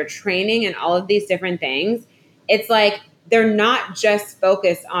about their training and all of these different things, it's like they're not just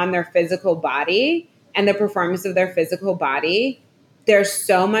focused on their physical body and the performance of their physical body. There's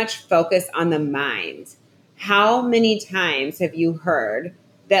so much focus on the mind. How many times have you heard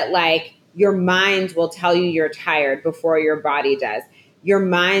that like your mind will tell you you're tired before your body does? Your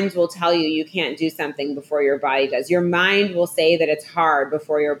mind will tell you you can't do something before your body does. Your mind will say that it's hard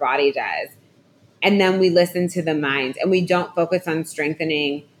before your body does. And then we listen to the mind and we don't focus on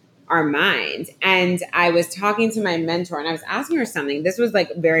strengthening our mind. And I was talking to my mentor and I was asking her something. This was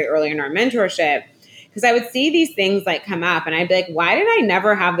like very early in our mentorship, because I would see these things like come up and I'd be like, why did I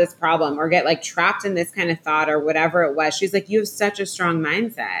never have this problem or get like trapped in this kind of thought or whatever it was? She's like, you have such a strong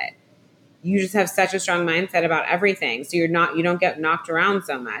mindset. You just have such a strong mindset about everything. So you don't get knocked around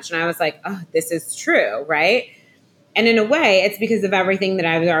so much. And I was like, oh, this is true, right? And in a way, it's because of everything that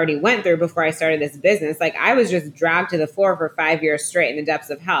I already went through before I started this business. Like, I was just dragged to the floor for 5 years straight in the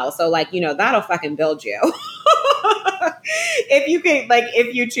depths of hell. So like, that'll fucking build you.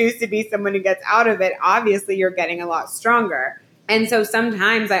 If you choose to be someone who gets out of it, obviously you're getting a lot stronger. And so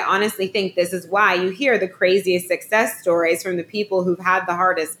sometimes I honestly think this is why you hear the craziest success stories from the people who've had the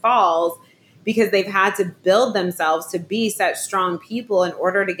hardest falls, because they've had to build themselves to be such strong people in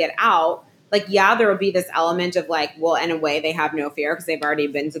order to get out. Like, yeah, there will be this element of like, well, in a way they have no fear because they've already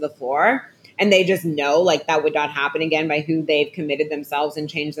been to the floor and they just know like that would not happen again by who they've committed themselves and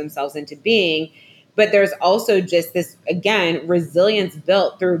changed themselves into being. But there's also just this, again, resilience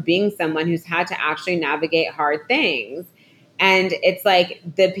built through being someone who's had to actually navigate hard things. And it's like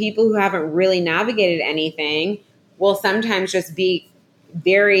the people who haven't really navigated anything will sometimes just be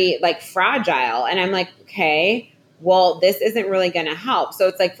very like fragile. And I'm like, okay, well, this isn't really going to help. So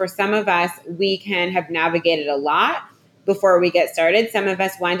it's like for some of us, we can have navigated a lot before we get started. Some of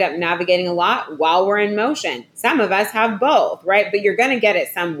us wind up navigating a lot while we're in motion. Some of us have both, right? But you're going to get it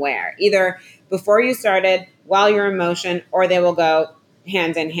somewhere, either before you started, while you're in motion, or they will go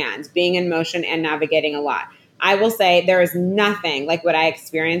hand in hand, being in motion and navigating a lot. I will say there is nothing like what I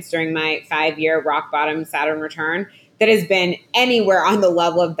experienced during my 5-year rock bottom Saturn return that has been anywhere on the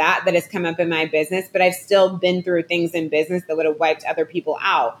level of that has come up in my business. But I've still been through things in business that would have wiped other people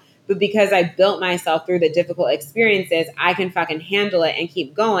out. But because I built myself through the difficult experiences, I can fucking handle it and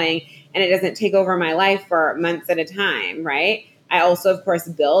keep going. And it doesn't take over my life for months at a time, right? I also, of course,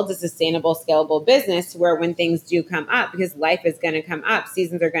 build a sustainable, scalable business where when things do come up, because life is going to come up,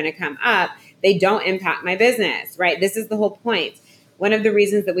 seasons are going to come up, they don't impact my business, right? This is the whole point. One of the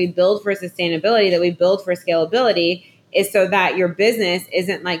reasons that we build for sustainability, that we build for scalability, is so that your business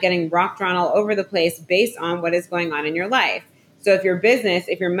isn't like getting rocked around all over the place based on what is going on in your life. So if your business,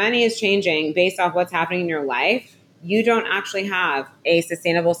 if your money is changing based off what's happening in your life, you don't actually have a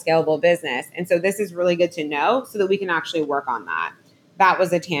sustainable, scalable business. And so this is really good to know so that we can actually work on that. That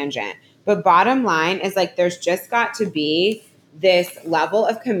was a tangent. But bottom line is like there's just got to be this level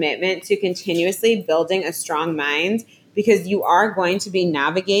of commitment to continuously building a strong mind, because you are going to be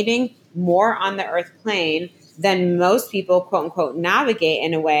navigating more on the earth plane than most people, quote unquote, navigate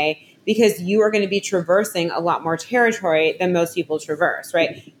in a way, because you are going to be traversing a lot more territory than most people traverse,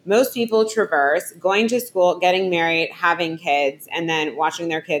 right? Most people traverse going to school, getting married, having kids, and then watching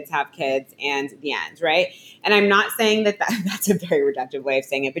their kids have kids, and the end, right? And I'm not saying that's a very reductive way of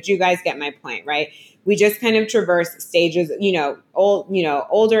saying it, but you guys get my point, right? We just kind of traverse stages,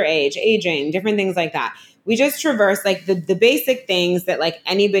 older age, aging, different things like that. We just traverse like the basic things that like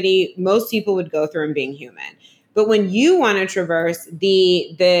most people would go through in being human. But when you want to traverse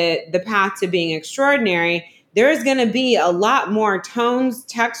the path to being extraordinary, there's going to be a lot more tones,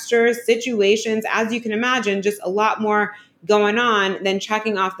 textures, situations, as you can imagine, just a lot more going on than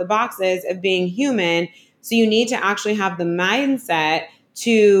checking off the boxes of being human. So you need to actually have the mindset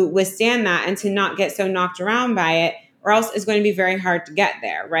to withstand that and to not get so knocked around by it, or else it's going to be very hard to get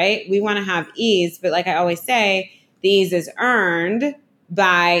there, right? We want to have ease, but like I always say, the ease is earned,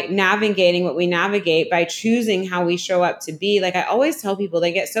 by navigating what we navigate, by choosing how we show up to be. Like I always tell people,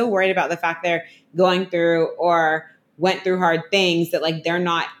 they get so worried about the fact they're going through or went through hard things that like they're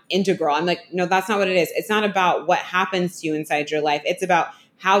not integral. I'm like, no, that's not what it is. It's not about what happens to you inside your life. It's about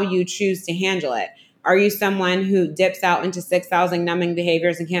how you choose to handle it. Are you someone who dips out into 6,000 numbing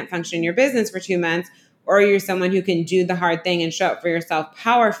behaviors and can't function in your business for 2 months? Or are you someone who can do the hard thing and show up for yourself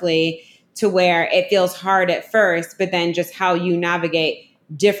powerfully to where it feels hard at first, but then just how you navigate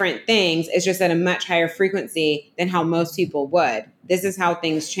different things is just at a much higher frequency than how most people would. This is how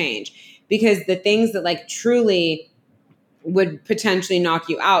things change. Because the things that like truly would potentially knock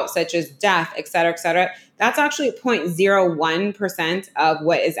you out, such as death, et cetera, that's actually 0.01% of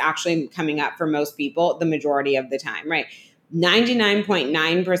what is actually coming up for most people the majority of the time, right?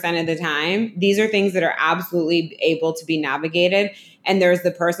 99.9% of the time, these are things that are absolutely able to be navigated. And there's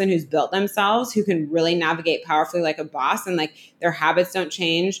the person who's built themselves who can really navigate powerfully like a boss, and like their habits don't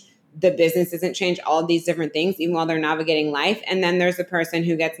change. The business doesn't change, all of these different things, even while they're navigating life. And then there's the person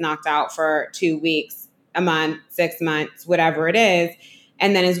who gets knocked out for 2 weeks, a month, 6 months, whatever it is,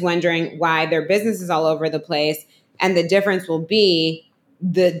 and then is wondering why their business is all over the place. And the difference will be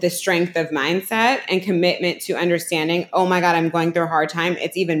the strength of mindset and commitment to understanding, oh my God, I'm going through a hard time.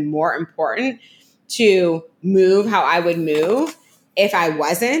 It's even more important to move how I would move if I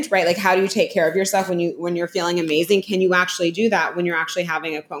wasn't, right? Like, how do you take care of yourself when you're feeling amazing? Can you actually do that when you're actually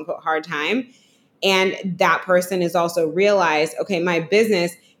having a quote unquote hard time? And that person is also realized, okay, my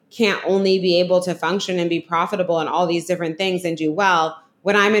business can't only be able to function and be profitable and all these different things and do well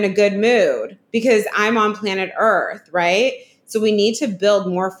when I'm in a good mood because I'm on planet Earth, right? So we need to build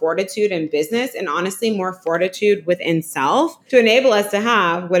more fortitude in business and honestly more fortitude within self to enable us to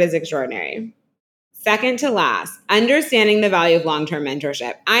have what is extraordinary. Second to last, understanding the value of long-term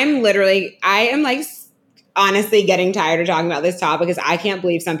mentorship. I am like honestly getting tired of talking about this topic because I can't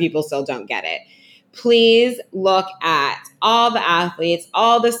believe some people still don't get it. Please look at all the athletes,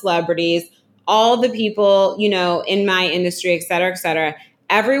 all the celebrities, all the people, in my industry, et cetera, et cetera.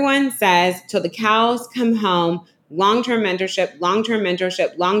 Everyone says till the cows come home, long-term mentorship, long-term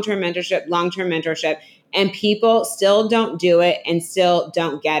mentorship, long-term mentorship, long-term mentorship. And people still don't do it and still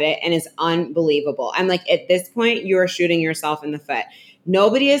don't get it. And it's unbelievable. I'm like, at this point, you're shooting yourself in the foot.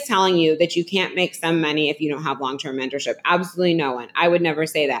 Nobody is telling you that you can't make some money if you don't have long-term mentorship. Absolutely no one. I would never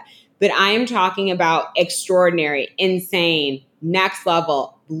say that. But I am talking about extraordinary, insane, next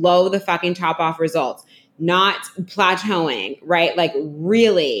level, blow the fucking top off results, not plateauing, right? Like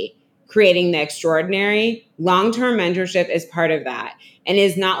really creating the extraordinary. Long-term mentorship is part of that. And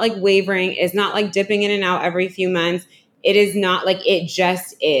is not like wavering, is not like dipping in and out every few months. It is not like, it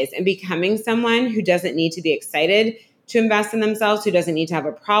just is. And becoming someone who doesn't need to be excited to invest in themselves, who doesn't need to have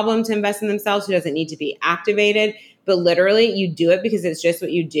a problem to invest in themselves, who doesn't need to be activated, but literally you do it because it's just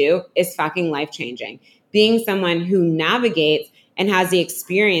what you do, is fucking life-changing. Being someone who navigates and has the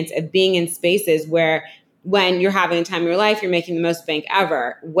experience of being in spaces where when you're having the time of your life, you're making the most bank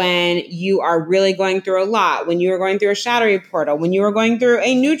ever. When you are really going through a lot, when you are going through a shadowy portal, when you are going through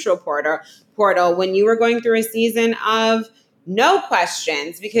a neutral portal, when you are going through a season of no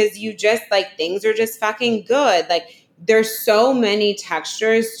questions because you just like things are just fucking good. Like there's so many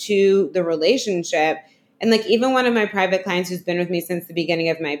textures to the relationship. And like even one of my private clients who's been with me since the beginning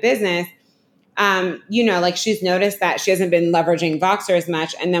of my business, like she's noticed that she hasn't been leveraging Voxer as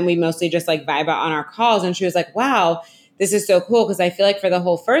much. And then we mostly just like vibe out on our calls. And she was like, wow, this is so cool. Cause I feel like for the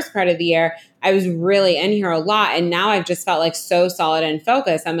whole first part of the year, I was really in here a lot. And now I've just felt like so solid and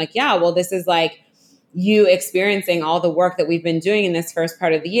focused. I'm like, yeah, well, this is like you experiencing all the work that we've been doing in this first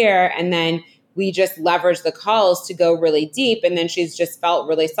part of the year. And then we just leverage the calls to go really deep. And then she's just felt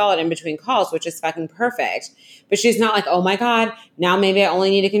really solid in between calls, which is fucking perfect. But she's not like, oh my God, now maybe I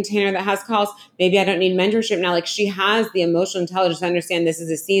only need a container that has calls. Maybe I don't need mentorship now. Like she has the emotional intelligence to understand this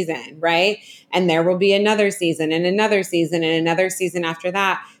is a season, right? And there will be another season and another season and another season after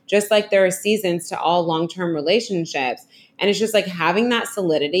that. Just like there are seasons to all long-term relationships. And it's just like having that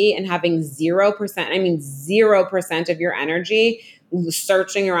solidity and having 0% of your energy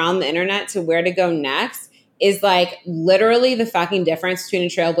searching around the internet to where to go next is like literally the fucking difference between a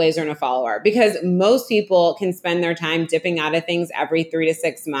trailblazer and a follower. Because most people can spend their time dipping out of things every 3 to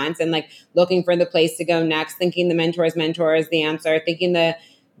 6 months and like looking for the place to go next, thinking the mentor is the answer, thinking the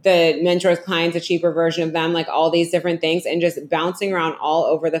mentor's client's a cheaper version of them, like all these different things, and just bouncing around all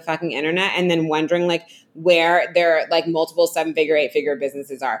over the fucking internet and then wondering like where their like multiple 7-figure, 8-figure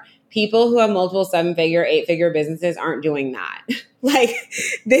businesses are. People who have multiple 7-figure, 8-figure businesses aren't doing that. Like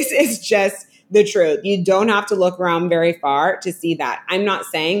this is just the truth. You don't have to look around very far to see that. I'm not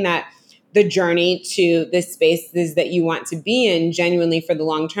saying that the journey to the spaces that you want to be in genuinely for the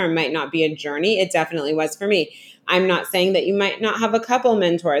long term might not be a journey. It definitely was for me. I'm not saying that you might not have a couple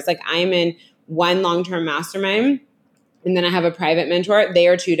mentors. Like I'm in one long-term mastermind and then I have a private mentor. They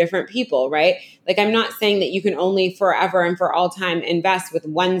are two different people, right? Like I'm not saying that you can only forever and for all time invest with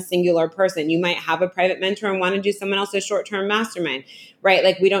one singular person. You might have a private mentor and want to do someone else's short-term mastermind, right?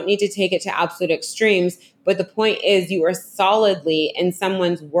 Like we don't need to take it to absolute extremes. But the point is you are solidly in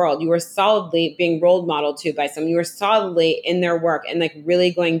someone's world. You are solidly being role modeled to by someone. You are solidly in their work and like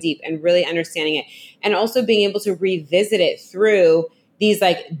really going deep and really understanding it. And also being able to revisit it through these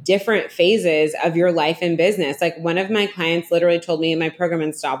like different phases of your life and business. Like one of my clients literally told me in my program,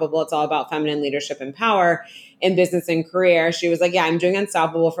 Unstoppable, it's all about feminine leadership and power in business and career. She was like, yeah, I'm doing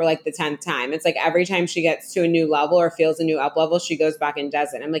Unstoppable for like the 10th time. It's like every time she gets to a new level or feels a new up level, she goes back and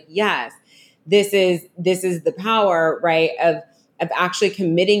does it. I'm like, yes, this is the power, right? Of actually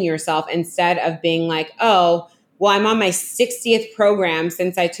committing yourself instead of being like, oh, well, I'm on my 60th program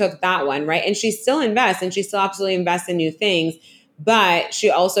since I took that one, right? And she still invests and she still absolutely invests in new things. But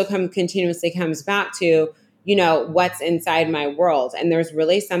she also continuously comes back to, you know, what's inside my world. And there's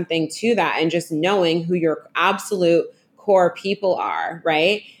really something to that. And just knowing who your absolute core people are,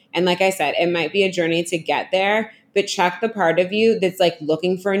 right? And like I said, it might be a journey to get there, but check the part of you that's like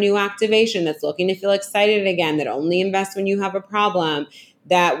looking for a new activation, that's looking to feel excited again, that only invests when you have a problem,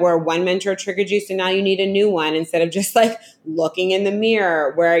 that where one mentor triggered you, so now you need a new one, instead of just like looking in the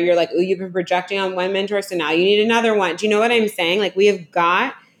mirror where you're like, oh, you've been projecting on one mentor, so now you need another one. Do you know what I'm saying? Like we have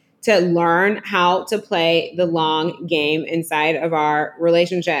got to learn how to play the long game inside of our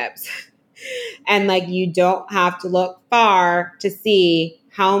relationships. And like you don't have to look far to see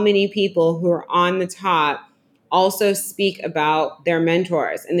how many people who are on the top also speak about their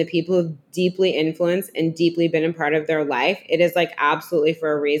mentors and the people who've deeply influenced and deeply been a part of their life. It is like absolutely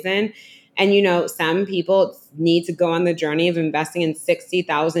for a reason. And, you know, some people need to go on the journey of investing in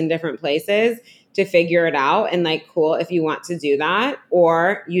 60,000 different places to figure it out. And like, cool, if you want to do that,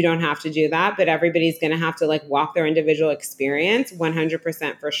 or you don't have to do that, but everybody's going to have to like walk their individual experience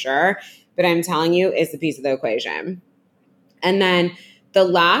 100% for sure. But I'm telling you, it's a piece of the equation. And then the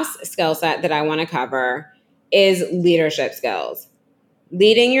last skill set that I want to cover is leadership skills.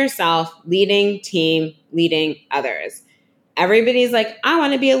 Leading yourself, leading team, leading others. Everybody's like, I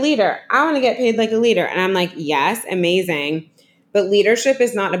want to be a leader. I want to get paid like a leader. And I'm like, yes, amazing. But leadership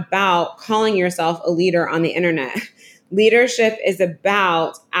is not about calling yourself a leader on the internet. Leadership is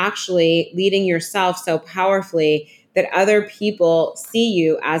about actually leading yourself so powerfully that other people see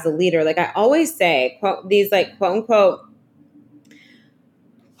you as a leader. Like I always say, quote, these like quote unquote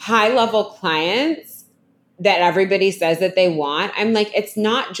high level clients that everybody says that they want. I'm like, it's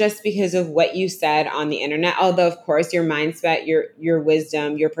not just because of what you said on the internet, although of course your mindset, your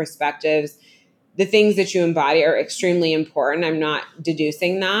wisdom, your perspectives, the things that you embody are extremely important. I'm not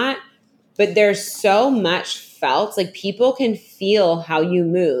deducing that, but there's so much felt. Like people can feel how you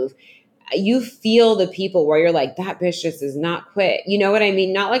move. You feel the people where you're like, that bitch just does not quit. You know what I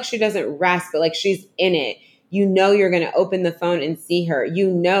mean? Not like she doesn't rest, but like she's in it. You know you're going to open the phone and see her. You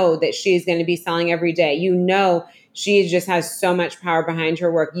know that she's going to be selling every day. You know she just has so much power behind her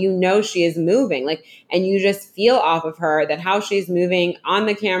work. You know she is moving. Like, and you just feel off of her that how she's moving on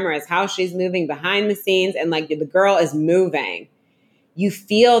the camera is how she's moving behind the scenes. And like the girl is moving. You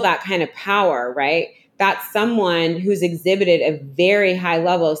feel that kind of power, right? That's someone who's exhibited a very high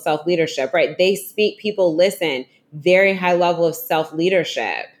level of self-leadership, right? They speak, people listen, very high level of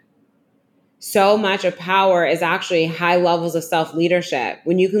self-leadership. So much of power is actually high levels of self-leadership.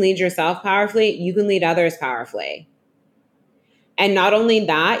 When you can lead yourself powerfully, you can lead others powerfully. And not only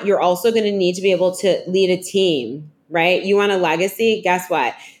that, you're also going to need to be able to lead a team, right? You want a legacy? Guess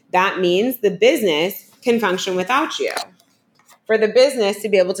what? That means the business can function without you. For the business to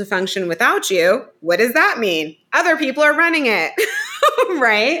be able to function without you, what does that mean? Other people are running it,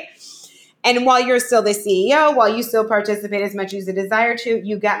 right? And while you're still the CEO, while you still participate as much as you desire to,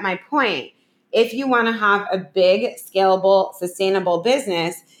 you get my point. If you want to have a big, scalable, sustainable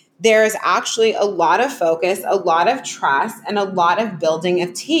business, there's actually a lot of focus, a lot of trust, and a lot of building a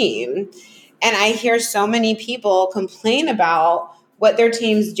team. And I hear so many people complain about what their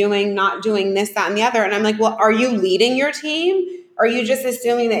team's doing, not doing this, that, and the other. And I'm like, well, are you leading your team? Or are you just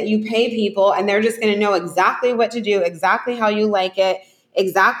assuming that you pay people and they're just going to know exactly what to do, exactly how you like it,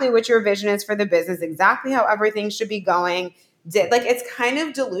 exactly what your vision is for the business, exactly how everything should be going? Like, it's kind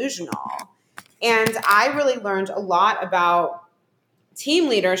of delusional. And I really learned a lot about team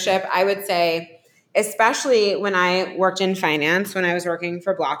leadership, I would say, especially when I worked in finance, when I was working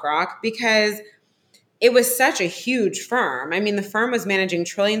for BlackRock, because it was such a huge firm. I mean, the firm was managing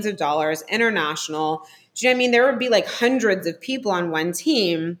trillions of dollars, international. Do you know what I mean? There would be like hundreds of people on one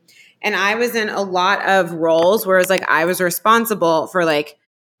team. And I was in a lot of roles where it's like I was responsible for like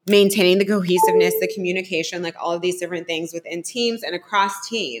maintaining the cohesiveness, the communication, like all of these different things within teams and across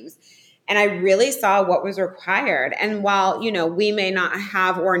teams. And I really saw what was required. And while, you know, we may not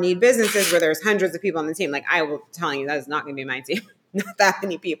have or need businesses where there's hundreds of people on the team, like I will tell you that is not going to be my team. Not that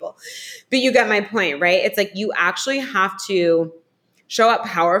many people. But you get my point, right? It's like you actually have to show up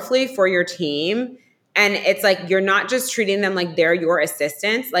powerfully for your team. And it's like you're not just treating them like they're your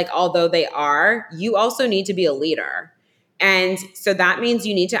assistants, like although they are, you also need to be a leader. And so that means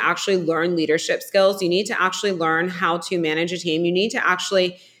you need to actually learn leadership skills. You need to actually learn how to manage a team. You need to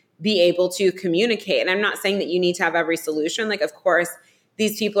actually be able to communicate. And I'm not saying that you need to have every solution. Like, of course,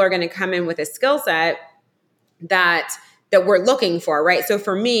 these people are going to come in with a skill set that we're looking for, right? So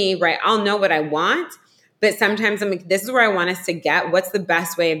for me, right, I'll know what I want, but sometimes I'm like, this is where I want us to get. What's the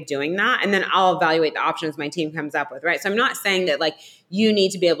best way of doing that? And then I'll evaluate the options my team comes up with, right? So I'm not saying that like you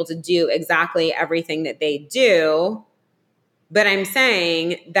need to be able to do exactly everything that they do, but I'm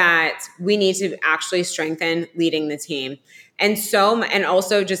saying that we need to actually strengthen leading the team. And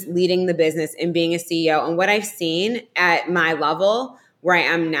also just leading the business and being a CEO. And what I've seen at my level where I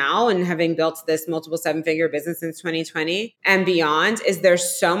am now and having built this multiple 7-figure business since 2020 and beyond is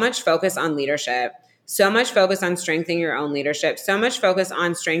there's so much focus on leadership, so much focus on strengthening your own leadership, so much focus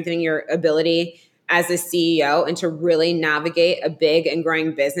on strengthening your ability as a CEO and to really navigate a big and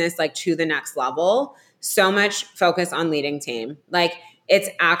growing business like to the next level. So much focus on leading team. Like it's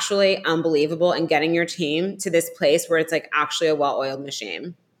actually unbelievable and getting your team to this place where it's like actually a well-oiled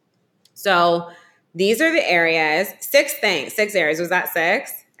machine. So these are the areas, 6 areas. Was that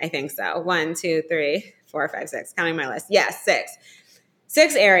 6? I think so. 1, 2, 3, 4, 5, 6. Counting my list. Yes, 6.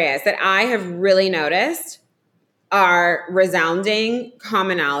 6 areas that I have really noticed are resounding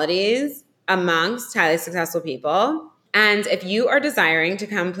commonalities amongst highly successful people. And if you are desiring to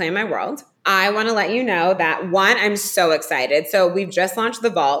come play my world, I want to let you know that 1, I'm so excited. So we've just launched the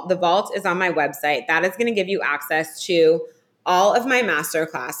Vault. The Vault is on my website. That is going to give you access to all of my master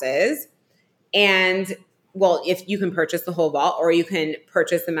classes. And well, if you can purchase the whole vault or you can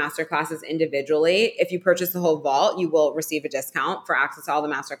purchase the master classes individually. If you purchase the whole vault, you will receive a discount for access to all the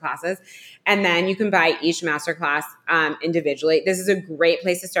master classes. And then you can buy each master class individually. This is a great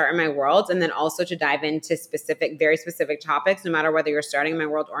place to start in my world. And then also to dive into very specific topics, no matter whether you're starting in my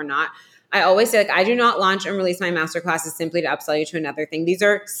world or not. I always say, like, I do not launch and release my master classes simply to upsell you to another thing. These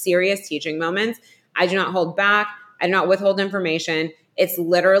are serious teaching moments. I do not hold back. I do not withhold information. It's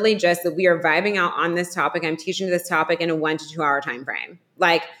literally just that we are vibing out on this topic. I'm teaching this topic in a 1 to 2 hour time frame.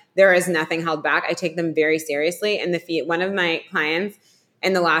 Like there is nothing held back. I take them very seriously. And one of my clients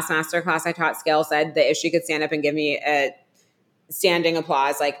in the last masterclass I taught Scale said that if she could stand up and give me a standing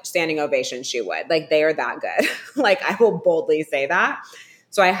applause, like standing ovation, she would. Like they are that good. Like I will boldly say that.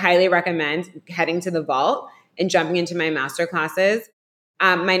 So I highly recommend heading to the Vault and jumping into my masterclasses.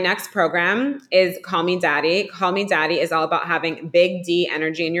 My next program is Call Me Daddy. Call Me Daddy is all about having big D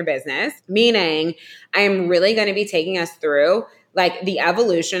energy in your business, meaning I am really going to be taking us through like the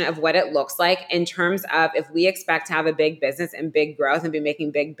evolution of what it looks like in terms of if we expect to have a big business and big growth and be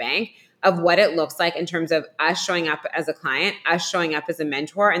making big bank, of what it looks like in terms of us showing up as a client, us showing up as a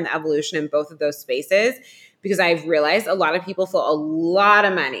mentor, and the evolution in both of those spaces. Because I've realized a lot of people throw a lot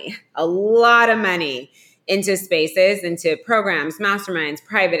of money into spaces, into programs, masterminds,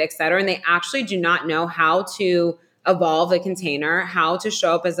 private, et cetera. And they actually do not know how to evolve a container, how to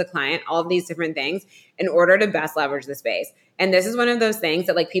show up as a client, all of these different things in order to best leverage the space. And this is one of those things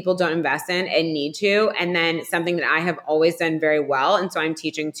that like people don't invest in and need to. And then something that I have always done very well. And so I'm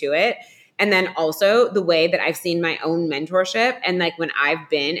teaching to it. And then also the way that I've seen my own mentorship and like when I've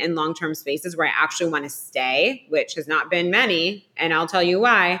been in long-term spaces where I actually want to stay, which has not been many. And I'll tell you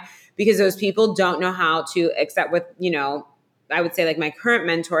why. Because those people don't know how to accept with, I would say like my current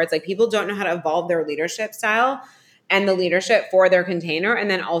mentor, it's like people don't know how to evolve their leadership style and the leadership for their container and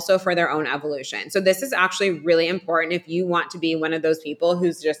then also for their own evolution. So this is actually really important if you want to be one of those people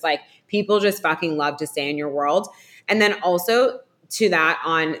who's just like, people just fucking love to stay in your world. And then also to that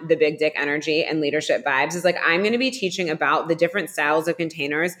on the big dick energy and leadership vibes is like, I'm going to be teaching about the different styles of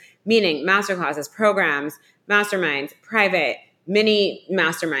containers, meaning masterclasses, programs, masterminds, private, mini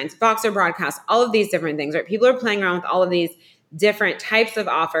masterminds, Voxer broadcasts, all of these different things, right? People are playing around with all of these different types of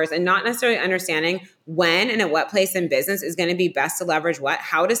offers and not necessarily understanding when and at what place in business is going to be best to leverage what,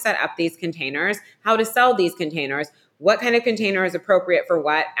 how to set up these containers, how to sell these containers, what kind of container is appropriate for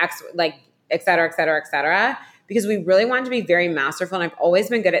what, et cetera, et cetera, et cetera. because we really want to be very masterful. And I've always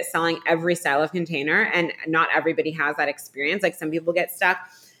been good at selling every style of container, and not everybody has that experience. Like some people get stuck.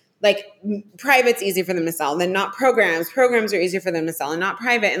 Like private's easy for them to sell, and then not programs. Programs are easier for them to sell, and not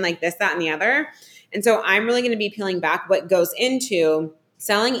private, and like this, that, and the other. And so I'm really going to be peeling back what goes into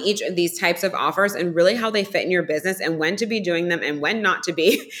selling each of these types of offers and really how they fit in your business and when to be doing them and when not to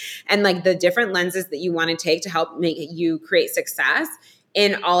be, and like the different lenses that you want to take to help make you create success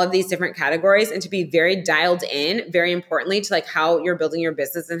in all of these different categories, and to be very dialed in, very importantly, to like how you're building your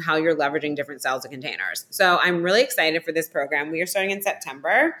business and how you're leveraging different styles of containers. So I'm really excited for this program. We are starting in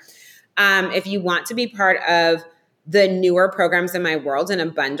September. If you want to be part of the newer programs in my world in a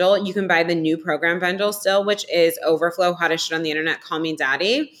bundle, you can buy the new program bundle still, which is Overflow, Hottest Shit on the Internet, Call Me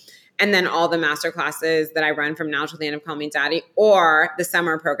Daddy, and then all the masterclasses that I run from now to the end of Call Me Daddy, or the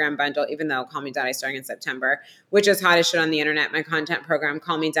summer program bundle, even though Call Me Daddy is starting in September, which is Hottest Shit on the Internet, my content program,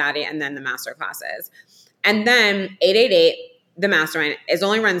 Call Me Daddy, and then the masterclasses. And then 888, the mastermind, is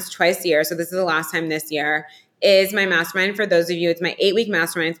only runs twice a year. So this is the last time this year, is my mastermind. For those of you, it's my 8-week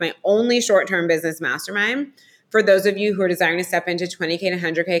mastermind. It's my only short-term business mastermind. For those of you who are desiring to step into 20K to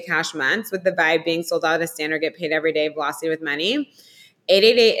 100K cash months, with the vibe being sold out, a standard, get paid every day, velocity with money,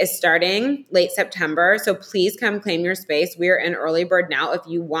 888 is starting late September. So please come claim your space. We are in early bird now. If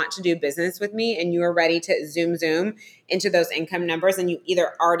you want to do business with me and you are ready to zoom into those income numbers, and you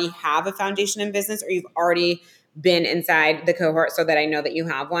either already have a foundation in business or you've already been inside the cohort so that I know that you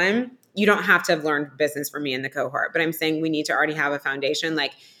have one. You don't have to have learned business from me in the cohort, but I'm saying we need to already have a foundation.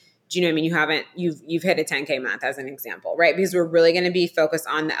 Like, do you know what I mean? You've hit a 10K month as an example, right? Because we're really going to be focused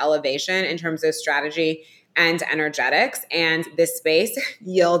on the elevation in terms of strategy and energetics. And this space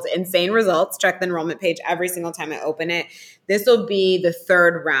yields insane results. Check the enrollment page every single time I open it. This will be the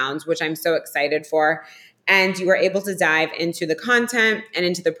third round, which I'm so excited for. And you are able to dive into the content and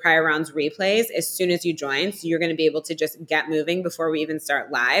into the prior rounds replays as soon as you join. So you're going to be able to just get moving before we even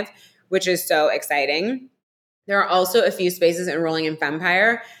start live, which is so exciting. There are also a few spaces enrolling in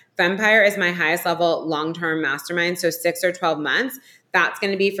Fempire. Fempire is my highest level long-term mastermind, so 6 or 12 months. That's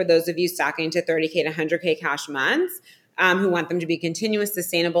going to be for those of you stacking to 30K to 100K cash months, who want them to be continuous,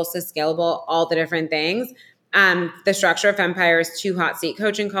 sustainable, scalable, all the different things. The structure of Fempire is 2 hot seat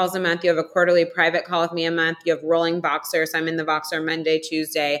coaching calls a month. You have a quarterly private call with me a month. You have rolling Voxer. So I'm in the Voxer Monday,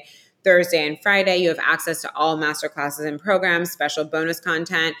 Tuesday, Thursday, and Friday. You have access to all masterclasses and programs, special bonus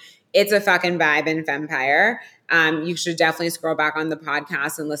content. It's a fucking vibe in Fempire. You should definitely scroll back on the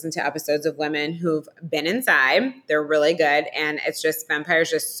podcast and listen to episodes of women who've been inside. They're really good. And it's just, Fempire is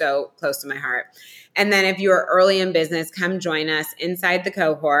just so close to my heart. And then if you are early in business, come join us inside the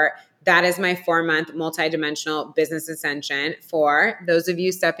cohort. That is my 4-month multidimensional business ascension for those of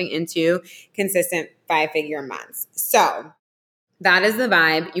you stepping into consistent 5-figure months. So that is the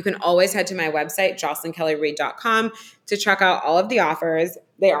vibe. You can always head to my website, JocelynKellyReid.com, to check out all of the offers.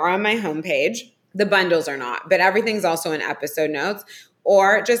 They are on my homepage. The bundles are not, but everything's also in episode notes.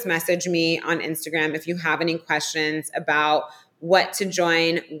 Or just message me on Instagram if you have any questions about what to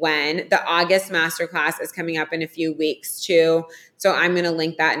join when. The August masterclass is coming up in a few weeks too. So I'm going to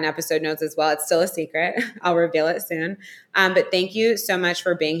link that in episode notes as well. It's still a secret. I'll reveal it soon. But thank you so much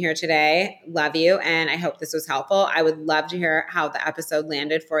for being here today. Love you. And I hope this was helpful. I would love to hear how the episode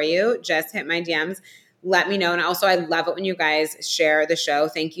landed for you. Just hit my DMs. Let me know. And also, I love it when you guys share the show.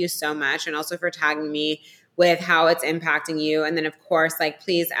 Thank you so much. And also for tagging me with how it's impacting you. And then of course, like,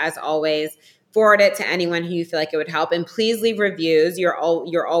 please, as always, forward it to anyone who you feel like it would help. And please leave reviews. You're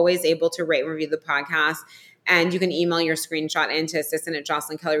always able to rate and review the podcast. And you can email your screenshot into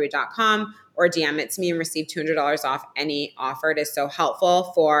assistant@JocelynKellyReid.com or DM it to me and receive $200 off any offer. It is so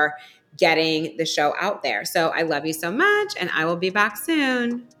helpful for getting the show out there. So I love you so much, and I will be back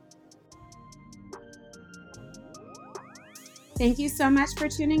soon. Thank you so much for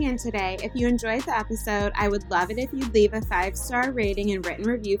tuning in today. If you enjoyed the episode, I would love it if you'd leave a 5-star rating and written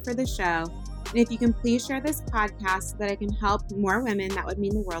review for the show. And if you can please share this podcast so that I can help more women, that would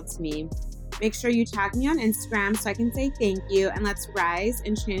mean the world to me. Make sure you tag me on Instagram so I can say thank you, and let's rise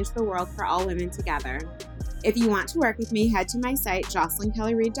and change the world for all women together. If you want to work with me, head to my site,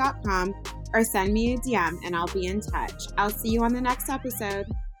 JocelynKellyReid.com, or send me a DM and I'll be in touch. I'll see you on the next episode.